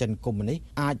របស់ចិនកុម្មុយនីស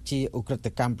អាចជាឧក្រិដ្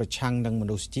ឋកម្មប្រឆាំងនឹងម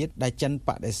នុស្សជាតិដែលចិនប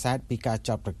ដិសេធពីការ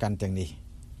ចោទប្រកាន់ទាំងនេះ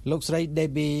លោកស្រី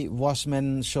Debbie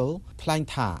Wasserman-Schultz ថ្លែង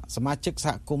ថាសមាជិកស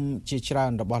ហគមន៍ជាច្រើ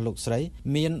នរបស់លោកស្រី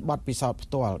មានបទពិសោធន៍ផ្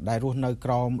ទាល់ដែលរស់នៅ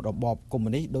ក្រោមរបបកុម្មុ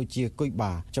យនីសដូចជាគុយ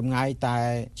បាចម្ងាយតែ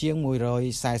ជាង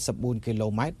144គីឡូ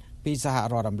ម៉ែត្រ ពីសហ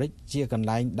រដ្ឋអាមេរិកជាកន្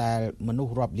លែងដែលមនុស្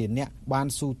សរាប់លាននាក់បាន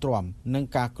ស៊ូទ្រាំនឹង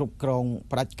ការគ្រប់គ្រង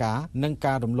ផ្ដាច់ការនិង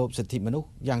ការរំលោភសិទ្ធិមនុស្ស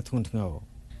យ៉ាងធ្ងន់ធ្ងរ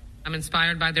I'm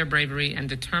inspired by their bravery and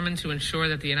determined to ensure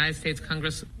that the United States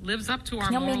Congress lives up to our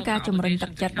ខ្ញុំមានការជំរុញទឹ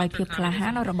កចិត្តដោយភាពក្លាហា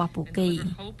នរបស់ពួកគេ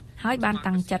ហើយបាន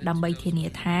តាំងចិត្តដើម្បីធានា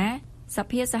ថាស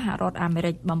ភាសហរដ្ឋអាមេ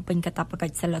រិកបំពេញកាតព្វកិ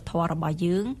ច្ចសីលធម៌របស់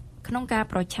យើងក្នុងការ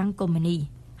ប្រឆាំងកុម្មុយនីស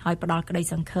ហើយផ្ដល់ក្តី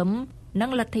សង្ឃឹមនិ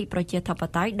ងលទ្ធិប្រជាធិប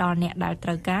តេយ្យដល់អ្នកដែលត្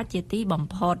រូវការជាទីបំ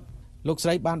ផុតលោកស្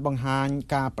រីបានបង្ហាញ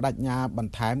ការបដិញ្ញាប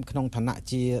ន្ថែមក្នុងឋានៈ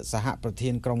ជាសហប្រធា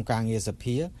នក្រុមការងារស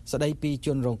ភាស្ដីពីជ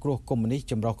នរងគ្រោះកុម្មុយនីស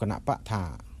ចម្រុះគណបកថា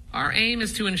Our aim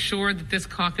is to ensure that this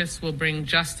caucus will bring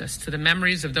justice to the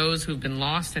memories of those who've been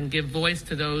lost and give voice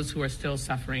to those who are still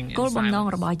suffering in silence. គោលបំណង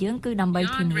របស់យើងគឺដើម្បី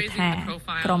ធានាថា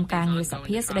ក្រុមការងារស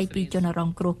ភាស្ដីពីជនរង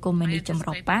គ្រោះកុម្មុយនីសចម្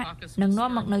រុះបកនឹងនាំ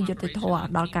មកនូវយុត្តិធម៌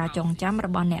ដល់ការចងចាំរ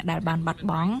បស់អ្នកដែលបានបាត់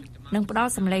បង់និងផ្ដ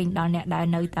ល់សម្លេងដល់អ្នកដែល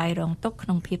នៅតែរងទុក្ខក្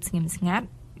នុងភាពស្ងៀមស្ងាត់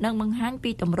និងបង្ហាញ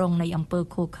ពីទម្រង់នៃអំពើ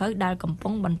ឃោរឃៅដែលកំពុ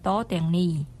ងបន្តទាំង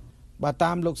នេះបើ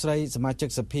តាមលោកស្រីសមាជិក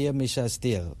សភា Michelle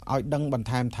Steele ឲ្យដឹងបន្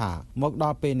ថែមថាមកដ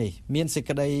ល់ពេលនេះមានសេច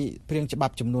ក្តីព្រាងច្បា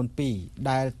ប់ចំនួន2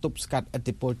ដែលទប់ស្កាត់ឥទ្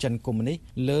ធិពលចិនកុម្មុយនីស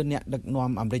លើអ្នកដឹក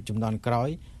នាំអាមេរិកជំនាន់ក្រោយ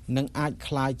និងអាច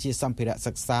ក្លាយជាសម្ភារៈ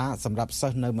សិក្សាសម្រាប់សិ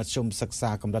ស្សនៅមធ្យមសិក្សា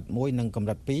កម្រិត1និងកម្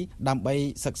រិត2ដើម្បី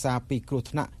សិក្សាពីគ្រោះ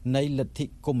ថ្នាក់នៃលទ្ធិ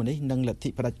កុម្មុយនីសនិងលទ្ធិ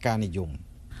ផ្ដាច់ការនិយម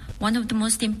One of the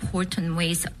most important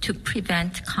ways to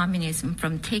prevent communism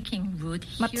from taking root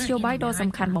មធ្យោបាយដ៏សំ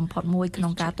ខាន់បំផុតមួយក្នុ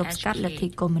ងការទប់ស្កាត់លទ្ធិ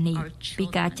កុម្មុយនីសពី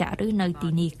ការចាក់ឫសនៅទី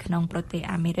នេះក្នុងប្រទេស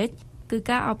អាមេរិកគឺ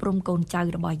ការអប់រំកូនចៅ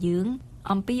របស់យើង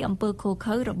អំពីអំពើឃោរ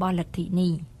ឃៅរបស់លទ្ធិ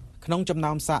នេះក្នុងចំ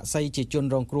ណោមសាក្សីជាជន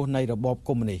រងគ្រោះនៃរបប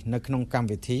កុម្មុយនីសនៅក្នុងកម្ម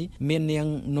វិធីមាននាង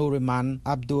Nuriman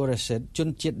Abdul Rashid ជន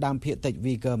ជាតិដើមភាគតិច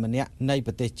Uyghur ម្នាក់នៃ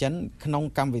ប្រទេសចិនក្នុង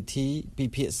កម្មវិធីពិ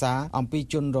ភាក្សាអំពី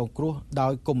ជនរងគ្រោះដោ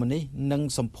យកុម្មុយនីសនិង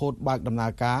សម្ពោធបើកដំណើ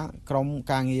រការក្រុម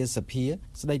ការងារសភា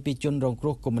ស្ដីពីជនរងគ្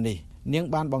រោះកុម្មុយនីសនាង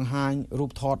បានបង្ហាញរូ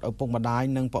បថតឪពុកម្ដាយ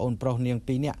និងប្អូនប្រុសនាង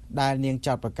2នាក់ដែលនាង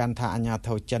ចោទប្រកាន់ថាអាជ្ញាធ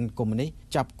រចិនកុម្មុយនីស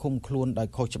ចាប់ឃុំខ្លួនដោយ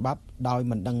ខុសច្បាប់ដោយ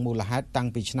មិនដឹងមូលហេតុតាំង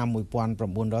ពីឆ្នាំ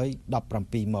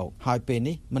1917មកហើយពេល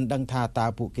នេះមិនដឹងថាតើ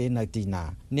ពួកគេនៅទីណា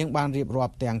នាងបានរៀបរា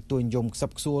ប់ទាំងទួញយំខ្សឹ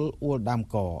បខ្សួលអួលដាំ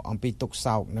កអំពីទុក្ខ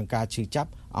សោកនិងការឈឺចាប់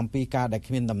អំពីការដែល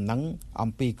គ្មានដំណឹងអំ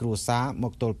ពីគ្រួសារម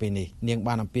កទល់ពេលនេះនាង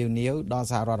បានអំពាវនាវដល់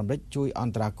សហរដ្ឋអាមេរិកជួយអ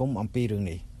ន្តរាគមន៍អំពីរឿង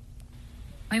នេះ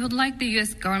I would like the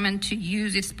U.S. government to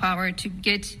use its power to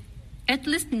get at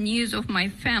least news of my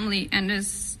family and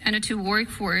to work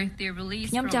for their release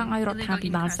from ខ្ញុំចង់ឲ្យរដ្ឋាភិ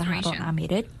បាលសហរដ្ឋអាមេ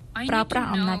រិកប្រើប្រាស់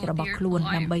អំណាចរបស់ខ្លួន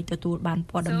ដើម្បីទទួលបាន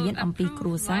ព័ត៌មានអំពីគ្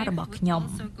រួសាររបស់ខ្ញុំ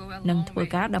និងធ្វើ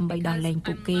ការដើម្បីដោះលែង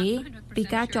ពួកគេពី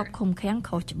ការជាប់ឃុំឃាំង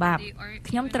ខុសច្បាប់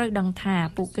ខ្ញុំត្រូវដឹងថា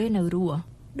ពួកគេនៅរស់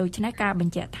ដូច្នេះការប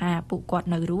ញ្ជាក់ថាពួកគាត់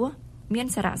នៅរស់មាន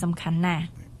សារៈសំខាន់ណាស់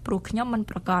ព្រោះខ្ញុំមិន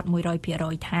ប្រកាស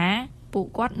 100% ថាពួក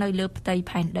គាត់នៅលើផ្ទៃ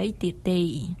ផែនដីទៀតទេ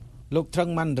លោកត្រឹង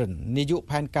ម៉ាន់រិននាយក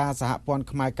ផែនការសហព័ន្ធ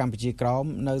ខ្មែរកម្ពុជាក្រោម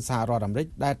នៅសហរដ្ឋអាមេរិក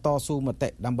ដែលតស៊ូមតិ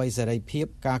ដើម្បីសេរីភាព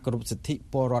ការគោរពសិទ្ធិ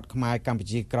ពលរដ្ឋខ្មែរកម្ពុ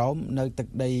ជាក្រោមនៅទឹក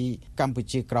ដីកម្ពុ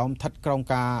ជាក្រោមស្ថិតក្រោម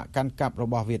ការកាន់កាប់រ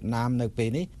បស់វៀតណាមនៅពេល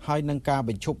នេះហើយនឹងការ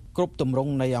បញ្ឈប់គ្រប់ទម្រ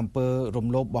ង់នៃអំពើរំ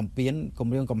លោភបំពានគំ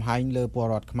រាមកំហែងលើពល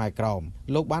រដ្ឋខ្មែរក្រោម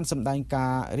លោកបានសម្ដែងកា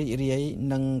ររីករាយ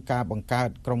នឹងការបង្កើត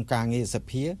ក្រុមការងារស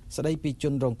ភាស្ដីពីជ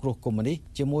នរងគ្រោះកុម្មុយនីស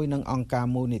ជាមួយនឹងអង្គការ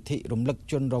មូលនិធិរំលឹក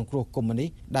ជនរងគ្រោះកុម្មុយនីស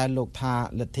ដែលលោកថា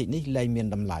លទ្ធិនេះលែងមាន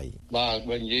តម្លៃបាទ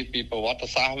បើនិយាយពីប្រវត្តិ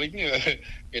សាស្ត្រវិញ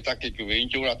គេថាគេគិតវិញ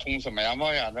ជួលអាធុងសម្រាប់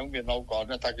ហើយអាហ្នឹងវានៅก่อน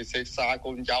ថាគេសិក្សា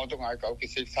កូនចៅទៅឲ្យគាត់គេ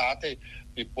សិក្សាទេ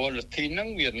ពីពលលទ្ធិហ្នឹង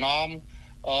វានាំ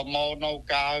មកនៅ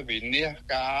ការវិនិច្ឆ័យ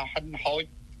ការហិនហោច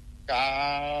ការ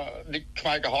លិចខ្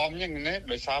មៅក្រហមហ្នឹងណា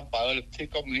ដោយសារបើលទ្ធិ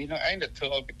កុម្មុយនីសហ្នឹងឯងដែលធ្វើ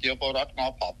ឲ្យប្រជាពលរដ្ឋង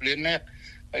ល់ប្រាប់លៀនណា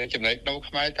ហើយចំណែកនៅ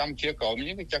ខ្មែរកម្ពុជាក្រោម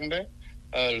នេះគឺចឹងដែរ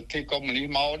លទ្ធិកុម្មុយនីស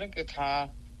មកហ្នឹងគឺថា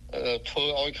ធ្វើ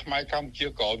ឲ្យខ្មែរកម្ពុជា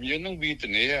ក្រោមយើងនឹងវិធា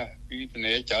នា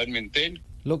ច្រើនមែនទែន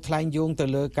លោកថ្លែងយោងទៅ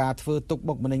លើការធ្វើទុក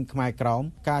បុកម្នេញខ្មែរក្រោម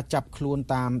ការចាប់ខ្លួន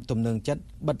តាមទំនឹងចិត្ត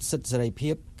បិទសិទ្ធិសេរី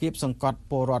ភាពគៀបសង្កត់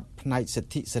ពលរដ្ឋផ្នែកសិ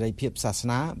ទ្ធិសេរីភាពសាស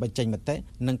នាបញ្ចេញមតិ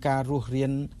និងការរស់រា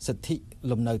នសិទ្ធិ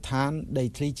លំនៅឋានដី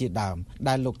ធ្លីជាដើម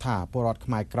ដែលលោកថាពលរដ្ឋ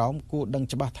ខ្មែរក្រោមគួរដឹង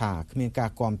ច្បាស់ថាគ្មានការ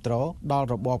គាំទ្រដល់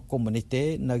របបកុម្មុយនីសទេ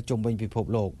នៅជុំវិញពិភព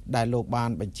លោកដែលលោកបា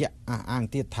នបញ្ជាក់អះអាង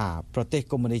ទៀតថាប្រទេស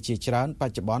កុម្មុយនីសជាច្រើនប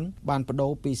ច្ចុប្បន្នបានប្តូ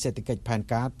រពីសេដ្ឋកិច្ចផែន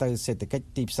ការទៅសេដ្ឋកិច្ច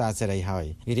ទីផ្សារសេរីហើយ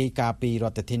រាយការណ៍ពីរ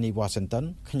ដ្ឋធានី Washington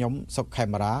ខ្ញុំសុកខេ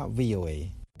មរា VOA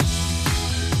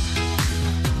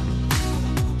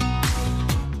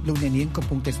លោកអ្នកនាងកំ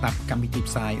ពុងតែស្ដាប់កម្មវិធី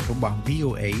ផ្សាយរបស់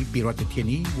VOA ពីរដ្ឋធា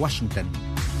នី Washington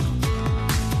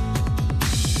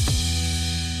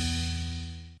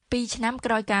 2 ឆ្នាំ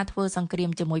ក្រោយការធ្វើសង្គ្រាម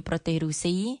ជាមួយប្រទេសរុស្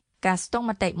ស៊ីការស្ទង់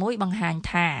មតិមួយបង្ហាញ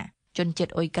ថាជនជា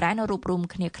តិអ៊ុយក្រែនរួបរวม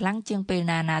គ្នាខ្លាំងជាងពេល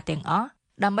ណាទាំងអស់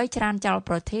ដើម្បីច្រានចោល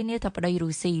ប្រធានាធិបតីរុ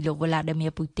ស្ស៊ីលោក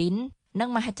Vladimir Putin និង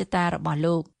មហិច្ឆតារបស់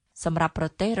លោក សម្រាប់ប្រ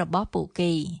ទេសរបស់ពួក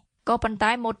គេក៏ប៉ុន្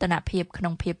តែមោទនភាពក្នុ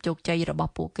ងភាពជោគជ័យរប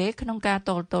ស់ពួកគេក្នុងការ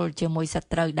ទល់ទល់ជាមួយស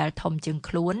ត្រូវដែលធំជាង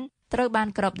ខ្លួនត្រូវបាន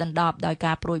គ្របដណ្ដប់ដោយ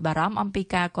ការព្រួយបារម្ភអំពី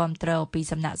ការគាំទ្រពី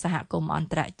សំណាក់សហគមន៍អន្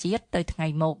តរជាតិទៅថ្ងៃ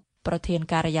មុខប្រធាន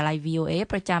ការិយាល័យ VOA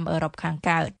ប្រចាំអឺរ៉ុបខាង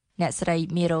កើតអ្នកស្រី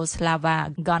Miroslava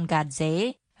Gongadze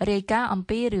រាយការណ៍អំ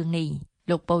ពីរឿងនេះ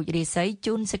លោកពូជរាសី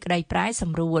ជូនសេចក្តីប្រាយស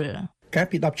ម្រួលកាល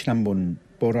ពី10ឆ្នាំមុន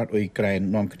ពលរដ្ឋអ៊ុយក្រែន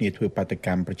នាំគ្នាធ្វើបាតក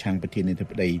ម្មប្រឆាំងប្រធានាធិប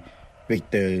តី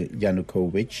Viktor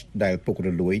Yanukovych ដែលពុករ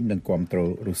លួយនិងគាំទ្រ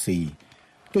រុស្ស៊ី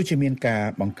ទោះជាមានការ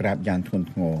បង្ក្រាបយ៉ាងធ្ងន់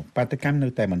ធ្ងរបាតកម្មនៅ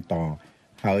តែបន្ត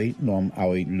ហើយនាំ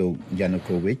ឲ្យលោក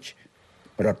Yanukovych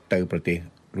រត់ទៅប្រទេស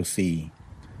រុស្ស៊ី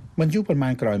មិនយូរប៉ុន្មា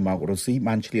នក្រោយមករុស្ស៊ី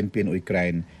បានឈ្លានពានអ៊ុយក្រែ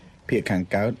នភាគខាង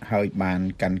កើតហើយបាន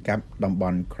កាន់កាប់តំប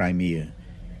ន់ Crimea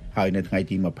ហើយនៅថ្ងៃ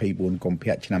ទី24កុម្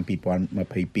ភៈឆ្នាំ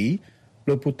2022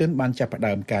លោកពូទិនបានចាប់ផ្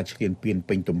ដើមការឈ្លានពាន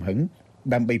ពេញទំហឹង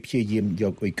ដើម្បីព្យាយាមយ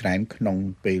កអ៊ុយក្រែនក្នុង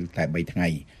ពេលតែ3ថ្ងៃ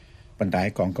ប៉ុន្តែ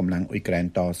កងកម្លាំងអ៊ុយក្រែន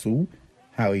តស៊ូ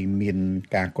ហើយមាន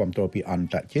ការគាំទ្រពីអន្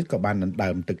តរជាតិក៏បានដណ្ដើ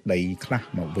មទឹកដីខ្លះ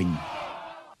មកវិញ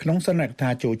ក្នុងសន្និដ្ឋា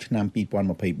នចូលឆ្នាំ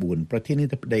2024ប្រធានា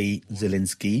ធិបតី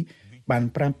Zelensky បាន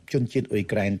ប្រាប់ជនជាតិអ៊ុយ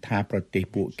ក្រែនថាប្រទេស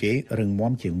ពួកគេរឹង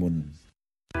មាំជាងមុន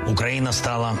Ukraina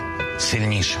stala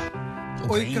silniejsza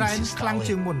អ៊ុយក្រែនខ្លាំង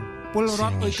ជាងមុនពលរ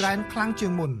ដ្ឋអ៊ុយក្រែនខ្លាំងជា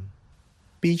ងមុន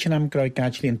2ឆ្នាំក្រោយការ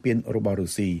ឈ្លានពានរបស់រុ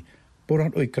ស្ស៊ីពលរ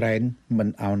ដ្ឋអ៊ុយក្រែនមិន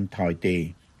អោនថយទេ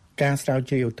ការស្រាវ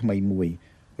ជ្រាវថ្មីមួយ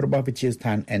របស់វិទ្យាស្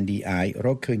ថាន NDI រ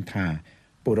កឃើញថា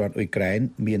ពលរដ្ឋអ៊ុយក្រែន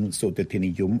មានសុទិដ្ឋិ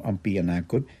និយមអំពីអនា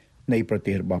គតនៃប្រ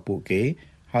ទេសរបស់ពួកគេ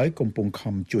ហើយកំពុង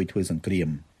ខំជួយធ្វើសង្គ្រាម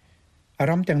អា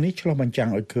រម្មណ៍ទាំងនេះឆ្លុះបញ្ចាំង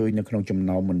ឲ្យឃើញនៅក្នុងចំ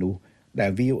ណោមមនុស្សដែ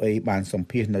ល VOA បានសម្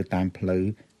ភាសន៍នៅតាមផ្លូវ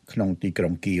ក្នុងទីក្រុ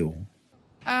ងគៀវ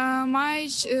My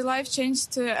life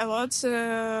changed a lot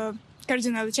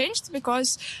cardinally changed because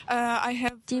I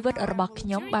have ជីវិតរបស់ខ្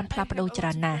ញុំបានផ្លាស់ប្ដូរច្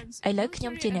រើនណាស់ឥឡូវខ្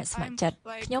ញុំជាអ្នកស្ម័គ្រចិត្ត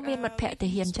ខ្ញុំមានមិត្តភ័ក្តិទា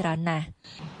ហានច្រើនណាស់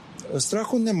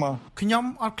Strachu nema ខ្ញុំ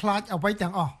អត់ខ្លាចអ្វី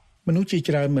ទាំងអស់មនុស្សជា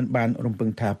ច្រើនមិនបានរំពឹង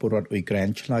ថាពលរដ្ឋអ៊ុយក្រែន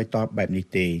ឆ្លើយតបបែបនេះ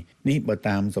ទេនេះបើ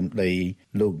តាមសម្ដី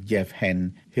លោក Yevhen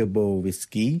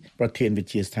Hilbovisky ប្រធានវិ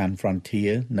ទ្យាស្ថាន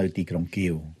Frontier នៅទីក្រុងគៀ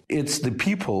វ It's the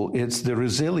people, it's the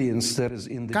resilience that is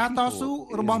in the ការតស៊ូ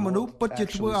របស់មនុស្សពិតជា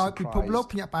ធ្វើឲ្យពិភពលោក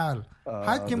ភ្ញាក់ផ្អើល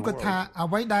ហើយខ្ញុំគិតថាអ្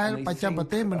វីដែលបច្ចេក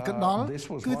ទេសមិនគិតដល់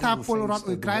គឺថាពលរដ្ឋ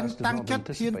អ៊ុយក្រែនតាំងចិត្ត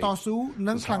ហ៊ានតស៊ូ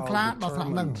និងខ្លាំងក្លាដល់ថ្នា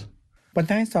ក់នឹងប៉ុន្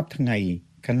តែសប្តាហ៍ថ្ងៃ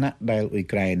ខណៈដែលអ៊ុយ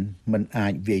ក្រែនមិនអា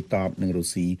ចវាយតបនឹងរុ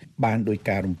ស្ស៊ីបានដោយ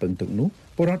ការរំពឹងទុកនោះ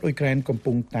ពលរដ្ឋអ៊ុយក្រែនកំ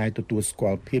ពុងតែទទួលស្គា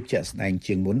ល់ភាពជាក់ស្ដែង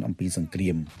ជាងមុនអំពីសង្គ្រា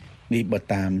មនេះបើ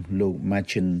តាមលោក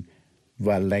Marcin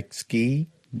Walewski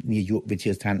នាយកវិទ្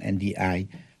យាស្ថាន NDI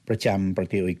ប្រចាំប្រ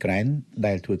ទេសអ៊ុយក្រែន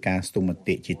ដែលធ្វើការស្ទង់ម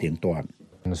តិជាទៀងទាត់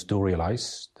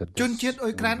ជនជាតិ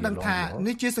អ៊ុយក្រែនដឹងថា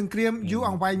នេះជាសង្គ្រាមយូរ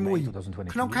អង្វែងមួយ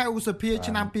ក្នុងខែឧសភា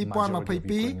ឆ្នាំ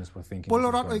2022ពល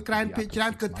រដ្ឋអ៊ុយក្រែនភាគច្រើ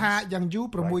នគិតថាយ៉ាងយូរ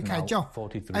6ខែចុះ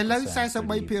ឥឡូវ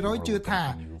 43% ជឿថា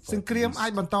សង្គ្រាមអា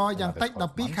ចបន្តយ៉ាងតិច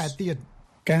12ខែទៀត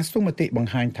ការស្ទង់មតិប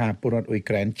ង្ហាញថាពលរដ្ឋអ៊ុយ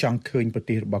ក្រែនចង់ឃើញប្រ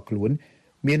ទេសរបស់ខ្លួន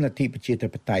មានលទ្ធិប្រជាធិ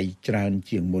បតេយ្យច្រើន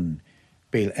ជាងមុន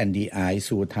ពេល NDI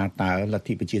សួរថាតើលទ្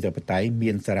ធិប្រជាធិបតេយ្យ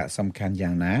មានសារៈសំខាន់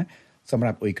យ៉ាងណាសម្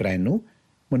រាប់អ៊ុយក្រែននោះ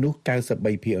មនុស្ស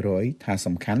 93% ថា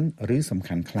សំខាន់ឬសំ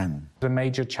ខាន់ខ្លាំង The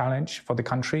major challenge for the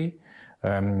country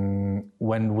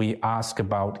when we ask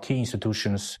about key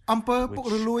institutions អំពើពុក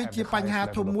រលួយជាបញ្ហា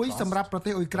ធំមួយសម្រាប់ប្រ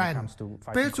ទេសអ៊ុយក្រែន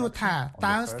ពេលសួរថា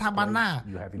តើស្ថាប័នណា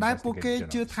ដែលពួកគេ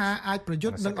ជឿថាអាចប្រយុ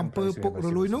ទ្ធនឹងអំពើពុករ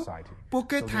លួយនោះពួក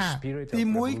គេថាទី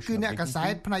1គឺអ្នកកាសែ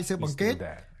តផ្នែកស៊ើបអង្កេត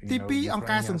ទី2អង្គ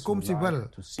ការសង្គមស៊ីវិល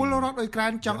ពលរដ្ឋអ៊ុយក្រែ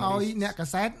នចង់ឲ្យអ្នកកា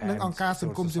សែតនិងអង្គការស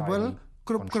ង្គមស៊ីវិល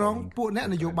គ្រប់គ្រងពួកអ្នក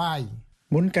នយោបាយ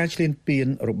មុនការឈ្លានពាន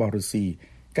របស់រុស្ស៊ី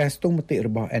ការស្ទង់មតិរ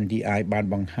បស់ NDI បាន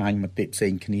បង្ហាញមតិផ្សេ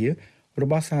ងគ្នារ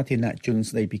បស់សាធារណជន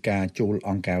ស្ដីពីការចូល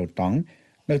អង្គការអូតង់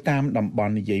នៅតាមតំប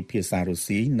ន់និយាយភាសារុស្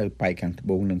ស៊ីនៅប៉ែកខាងត្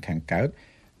បូងនិងខាងកើត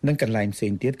និងកន្លែងផ្សេ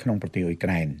ងទៀតក្នុងប្រទេសអ៊ុយក្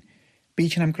រែន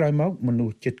2ឆ្នាំក្រោយមកមនុ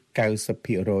ស្សជិត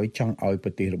 90% ចង់ឲ្យប្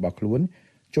រទេសរបស់ខ្លួន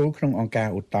ចូលក្នុងអង្គការ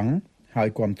អូតង់ហើយ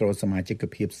គាំទ្រសមាជិក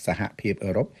ភាពសហភាព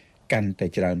អឺរ៉ុបកាន់តែ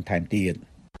ច្រើនថែមទៀត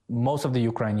Most of the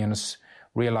Ukrainians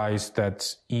realize that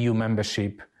EU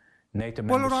membership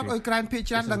ពលរដ្ឋអ៊ុយក្រែនភាគ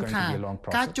ច្រើនដឹងថា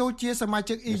ការចូលជាសមា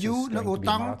ជិក EU និងអូ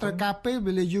តង់ត្រូវការពេល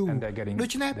វេលាយូរដូ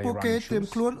ច្នេះពួកគេត្រៀម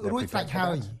ខ្លួនរួចស្រេច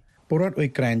ហើយពលរដ្ឋអ៊ុយ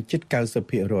ក្រែនជិត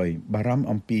 90% បារម្ភ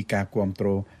អំពីការគាំទ្រ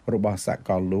របស់សហគ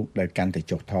មន៍លោកដែលកាន់តែ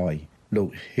ចុះថយលោក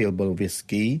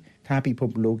Hilbovisky ថាពិភព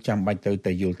លោកចាំបាច់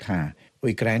ទៅយល់ថា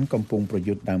អ៊ុយក្រែនកំពុងប្រ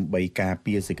យុទ្ធដើម្បីការ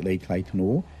ពារសេចក្តីថ្លៃថ្នូ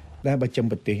រដែលបច្ចឹម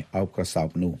ប្រទេសអោបក្រសោប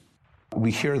នោះ We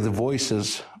hear the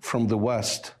voices from the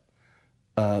West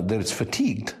that it's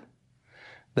fatigued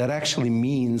that actually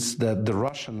means that the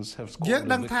Russians have scored យើង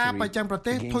ដឹងថាបច្ចឹមប្រ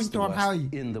ទេសធុញទ្រាន់ហើយ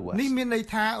នេះមានន័យ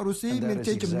ថារុស្ស៊ីមាន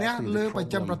ជ័យជំនះលើប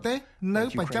ច្ចឹមប្រទេសនៅ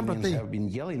បច្ចឹមប្រទេស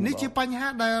នេះជាបញ្ហា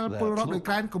ដែលពលរដ្ឋអ៊ុយ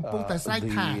ក្រែនកំពុងតែស្រែក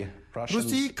ថារុស្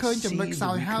ស៊ីឃើញចំណុចខ្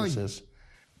សោយហើយ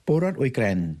ពលរដ្ឋអ៊ុយក្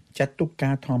រែនចាត់ទុក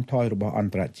ការថមថយរបស់អ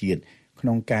ន្តរជាតិក្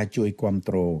នុងការជួយគាំ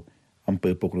ទ្រអំ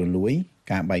ពើពុករលួយ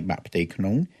ការបែកបាក់ផ្ទៃក្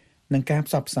នុងនិងការ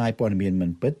ផ្សព្វផ្សាយព័ត៌មានមិ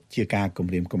នពិតជាការគំ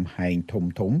រាមកំហែង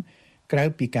ធំក្រៅ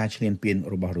ពីការឈ្លានពាន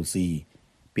របស់រុស្ស៊ី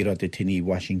ពីរដ្ឋធានី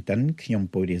Washington ខ្ញុំ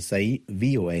ពូរិស័យ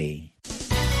VOA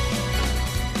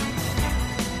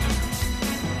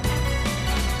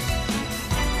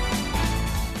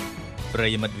ប្រិ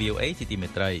យមិត្ត VOA ជាទីមេ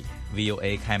ត្រី VOA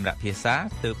ខេមរៈភាសា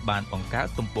ទើបបានបង្កើត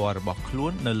ទំព័ររបស់ខ្លួ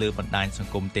ននៅលើបណ្ដាញស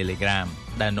ង្គម Telegram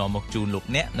ដែលនាំមកជូនលោក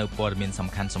អ្នកនៅព័ត៌មានសំ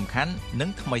ខាន់ៗនិង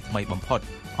ថ្មីៗបំផុត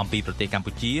អំពីប្រទេសកម្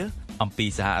ពុជាអំពី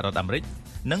សហរដ្ឋអាមេរិក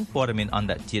និងព័ត៌មានអន្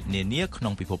តរជាតិនានាក្នុ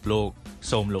ងពិភពលោក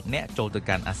សូមលោកអ្នកចូលទៅ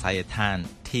កាន់អាស័យដ្ឋាន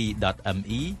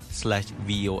t.me/voa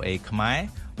ខ្មែរ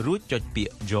រួចចុចពា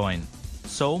ក្យ join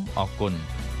សូមអរគុណ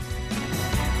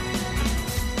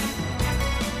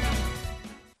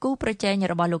គូប្រជែង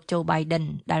របស់លោកโจ Biden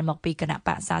ដែលមកពីគណៈប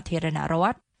កសាធារណរ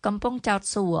ដ្ឋកំពុងចោទ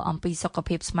សួរអំពីសុខ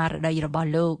ភាពស្មារតីរបស់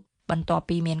លោកបន្ទាប់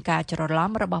ពីមានការច្រ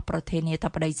ឡំរបស់ប្រធានាធិ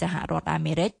បតីសហរដ្ឋអា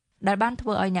មេរិកដែលបានធ្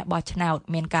វើឲ្យអ្នកបោះឆ្នោត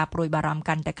មានការព្រួយបារម្ភ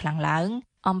កាន់តែខ្លាំងឡើង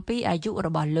អំពីអាយុរ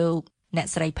បស់លោកអ្នក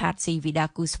ស្រី Patsy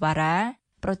Widakuswara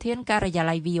ប្រធានការិយា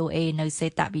ល័យ VOA នៅសេ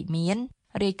តវិមាន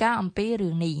រាយការណ៍អំពីរឿ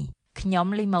ងនេះខ្ញុំ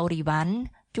លីម៉ូរីវ៉ាន់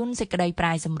ជូនសេចក្តីប្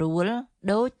រាយសម្រួល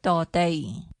ដូចតទៅ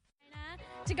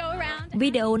វី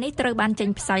ដេអូនេះត្រូវបានចេញ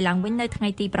ផ្សាយឡើងវិញនៅថ្ងៃ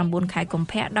ទី9 ខែកុម្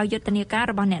ភៈដោយយុទ្ធនាការ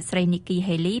របស់អ្នកស្រី Nikki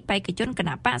Haley បេក្ខជនគ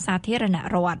ណៈបកសាធារណ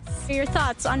រដ្ឋ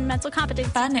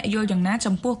តើអ្នកយល់យ៉ាងណា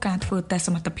ចំពោះការធ្វើតេស្តស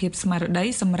មត្ថភាពស្មារតី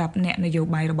សម្រាប់អ្នកនយោ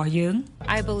បាយរបស់យើង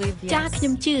ចាខ្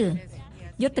ញុំជឿ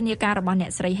យុទ្ធនាការរបស់អ្ន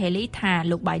កស្រី Haley ថា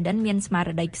លោក Biden មានស្មារ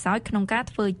តីខ្សោយក្នុងការ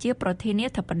ធ្វើជាប្រធានា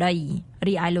ធិបតី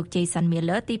រីឯលោក Jason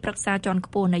Miller ទីប្រឹក្សាជាន់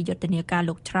ខ្ពស់នៃយុទ្ធនាការ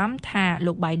លោក Trump ថា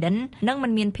លោក Biden នឹងមិ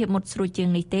នមានភាពមុតស្រួចជាង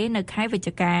នេះទេនៅខែវិច្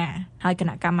ឆិកាហើយគ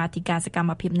ណៈកម្មាធិការសកម្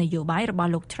មភាពនយោបាយរប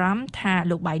ស់លោក Trump ថា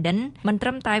លោក Biden មិនត្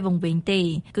រឹមតែវង្វេងទេ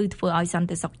គឺធ្វើឲ្យសន្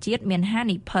តិសុខជាតិមានហា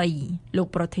និភ័យលោក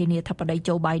ប្រធានាធិបតី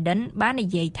Joe Biden បាននិ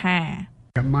យាយថា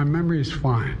My memory is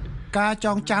fineការច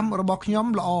ងចាំរបស់ខ្ញុំ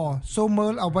ល្អសូមមើ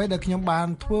លអ្វីដែលខ្ញុំបាន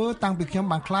ធ្វើតាំងពីខ្ញុំ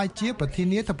បានក្លាយជាប្រធា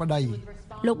នាធិបតី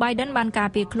លោក Biden បានការ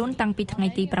ពារខ្លួនតាំងពីថ្ងៃ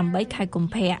ទី8 ខែកុ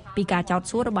ម្ភៈពីការចោទ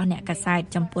សួររបស់អ្នកកាសែត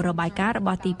ចំពោះរបាយការណ៍រប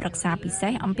ស់ទីប្រឹក្សាពិសេ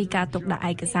សអំពីការទុកដាក់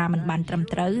ឯកសារមិនបានត្រឹម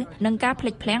ត្រូវនិងការភ្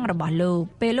លេចភ្លាំងរបស់លោក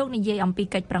ពេលលោកនិយាយអំពី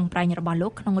កិច្ចប្រឹងប្រែងរបស់លោ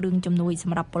កក្នុងរឿងជំនួយស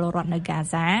ម្រាប់ពលរដ្ឋនៅហ្គា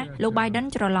ហ្សាលោក Biden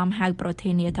ច្រឡំហៅប្រ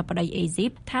ធានាធិបតីអេស៊ី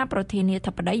បថាប្រធានា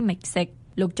ធិបតីមិចស៊ិក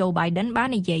លោក Joe Biden បាន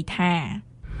និយាយថា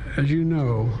As you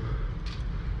know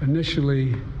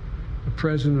Initially, the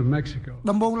president of Mexico.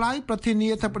 ដំបូងឡើយប្រធានា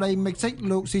ធិបតីមិចស៊ិក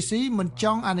លោកស៊ីស៊ីមិនច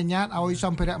ង់អនុញ្ញាតឲ្យស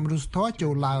ម្ភារៈមនុស្សធម៌ចូ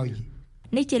លឡើយ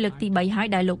នេះជាលើកទី3ហើយ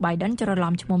ដែលលោក Biden ច្រ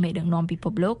ឡំឈ្មោះមេដឹកនាំពិភ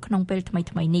ពលោកក្នុងពេលថ្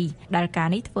មីៗនេះដែលការ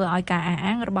នេះធ្វើឲ្យការអះ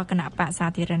អាងរបស់គណៈបកសា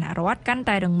ធារណរដ្ឋកាន់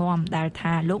តែរងមាំដែល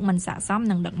ថាលោកមិនស័ក្តិសម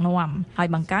នឹងដឹកនាំហើយ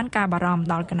បង្កើនការបារម្ភ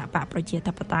ដល់គណៈបកប្រជា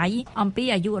ធិបតេយ្យអំពី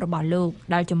អាយុរបស់លោក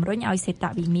ដែលជំរុញឲ្យសេត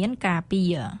វិមានការពា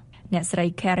រអ្នកស្រី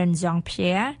Karen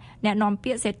Jean-Pierre អ្នកនាំ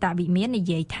ពាក្យសេតវិមាននិ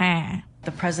យាយថា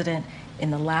The president in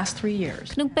the last 3 years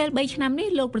ក្នុងពេល3ឆ្នាំនេះ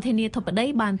លោកប្រធានាធិបតី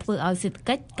បានធ្វើឲ្យសេដ្ឋ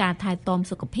កិច្ចការថែទាំ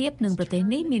សុខភាពនិងប្រទេស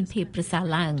នេះមានភាពប្រសើរ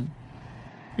ឡើង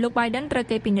លោក Biden ត្រូវ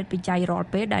គេពិនិត្យពិច័យរាល់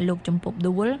ពេលដែលលោកជំពប់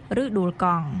ដួលឬដួលក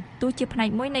ង់ទោះជាផ្នែក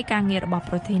មួយនៃការងាររបស់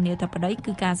ប្រធានាធិបតី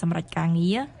គឺការសម្រេចការ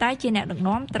ងារតែជាអ្នកដឹក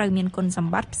នាំត្រូវមានគុណស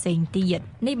ម្បត្តិផ្សេងទៀត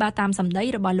នេះបើតាមសម្ដី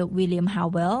របស់លោក William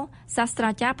Howell សាស្ត្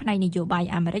រាចារ្យផ្នែកនយោបាយ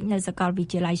អាមេរិកនៅសាកលវិ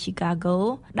ទ្យាល័យ Chicago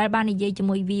ដែលបាននិយាយជា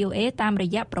មួយ VOA តាមរ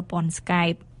យៈប្រព័ន្ធ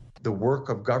Skype The work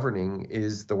of governing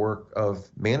is the work of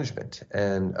management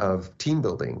and of team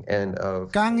building and of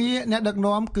ការងារអ្នកដឹក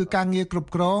នាំគឺការងារគ្រប់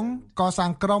គ្រងកសា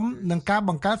ងក្រុមនិងការ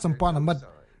បង្កើតសម្ព័ន្ធមិត្ត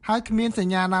ហើយគ្មានស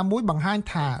ញ្ញាណាមួយបង្ហាញ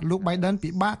ថាលោក Biden ពិ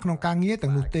បាកក្នុងការងារទាំ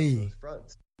ងនោះទេ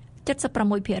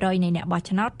76% នៃអ្នកបោះ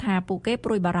ឆ្នោតថាពួកគេព្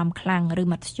រួយបារម្ភខ្លាំងឬ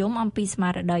មធ្យមអំពីស្មា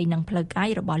រតីនិងផ្លូវកាយ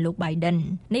របស់លោក Biden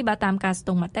នេះបើតាមការស្ទ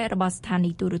ង់មតិរបស់ស្ថា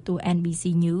នីយទូរទស្សន៍ NBC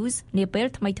News នាពេល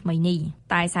ថ្មីៗនេះ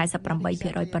តែ 48%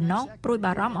 ប៉ុណ្ណោះព្រួយ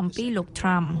បារម្ភអំពីលោក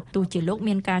Trump ទោះជាលោក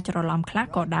មានការច្រឡំខ្លះ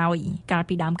ក៏ដោយកាល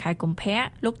ពីដើមខែកុម្ភៈ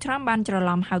លោក Trump បានច្រ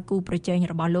ឡំហៅគូប្រជែង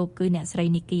របស់លោកគឺអ្នកស្រី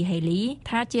Nikki Haley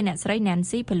ថាជាអ្នកស្រី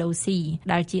Nancy Pelosi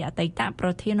ដែលជាអតីតប្រ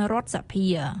ធានរដ្ឋសភា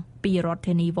ពីរដ្ឋ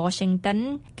ធានី Washington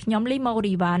ខ្ញុំលីម៉ូ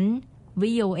រីវ៉ាន់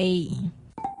VOA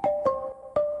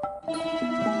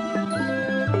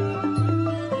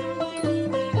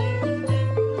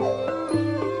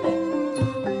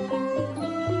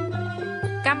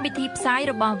កម្មវិធីផ្សាយ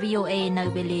របស់ VOA នៅ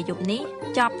វេលាយប់នេះ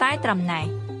ចប់តែត្រឹមណេះ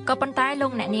ក៏ប៉ុន្តែលោ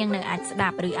កអ្នកនាងនៅអាចស្ដា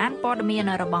ប់ឬអានព័ត៌មាន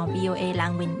របស់ VOA ឡើ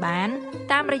ងវិញបាន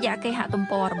តាមរយៈគេហទំ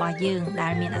ព័ររបស់យើងដែ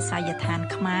លមានអាសយដ្ឋាន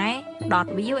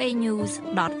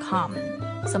khmer.voanews.com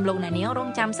សូមលោកអ្នកនាងរង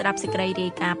ចាំស្ដាប់សេចក្តីរា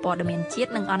យការណ៍ព័ត៌មានជា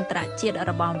តិនិងអន្តរជាតិ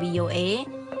របស់ VOA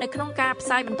នៅក្នុងការផ្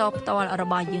សាយបន្តផ្ទាល់រ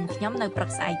បស់យើងខ្ញុំនៅព្រឹក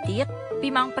ស្អែកទៀតពី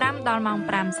ម៉ោង 5 ដល់ម៉ោង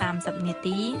 5:30 នា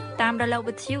ទីតាមរលក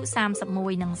វិទ្យុ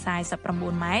 31 និង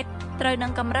 49 ម៉ែត្រត្រូវនឹ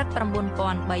ងកម្រិត 9320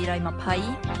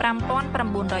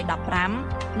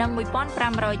 5915 និង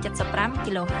 1575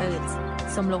 kHz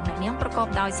សូមលោកអ្នកនាងប្រកប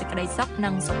ដោយសេចក្តីសុខនិ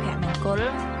ងសុភមង្គល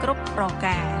គ្រប់ប្រ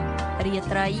ការរា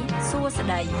ត្រីសួស្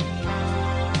តី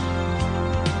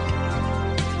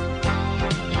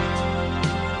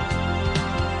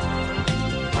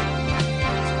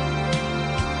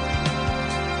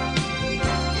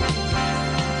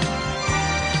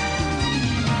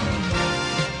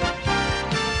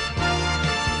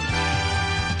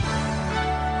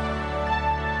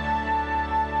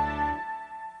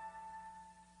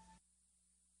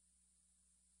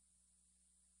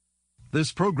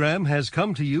This program has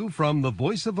come to you from the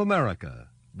Voice of America,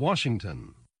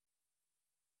 Washington.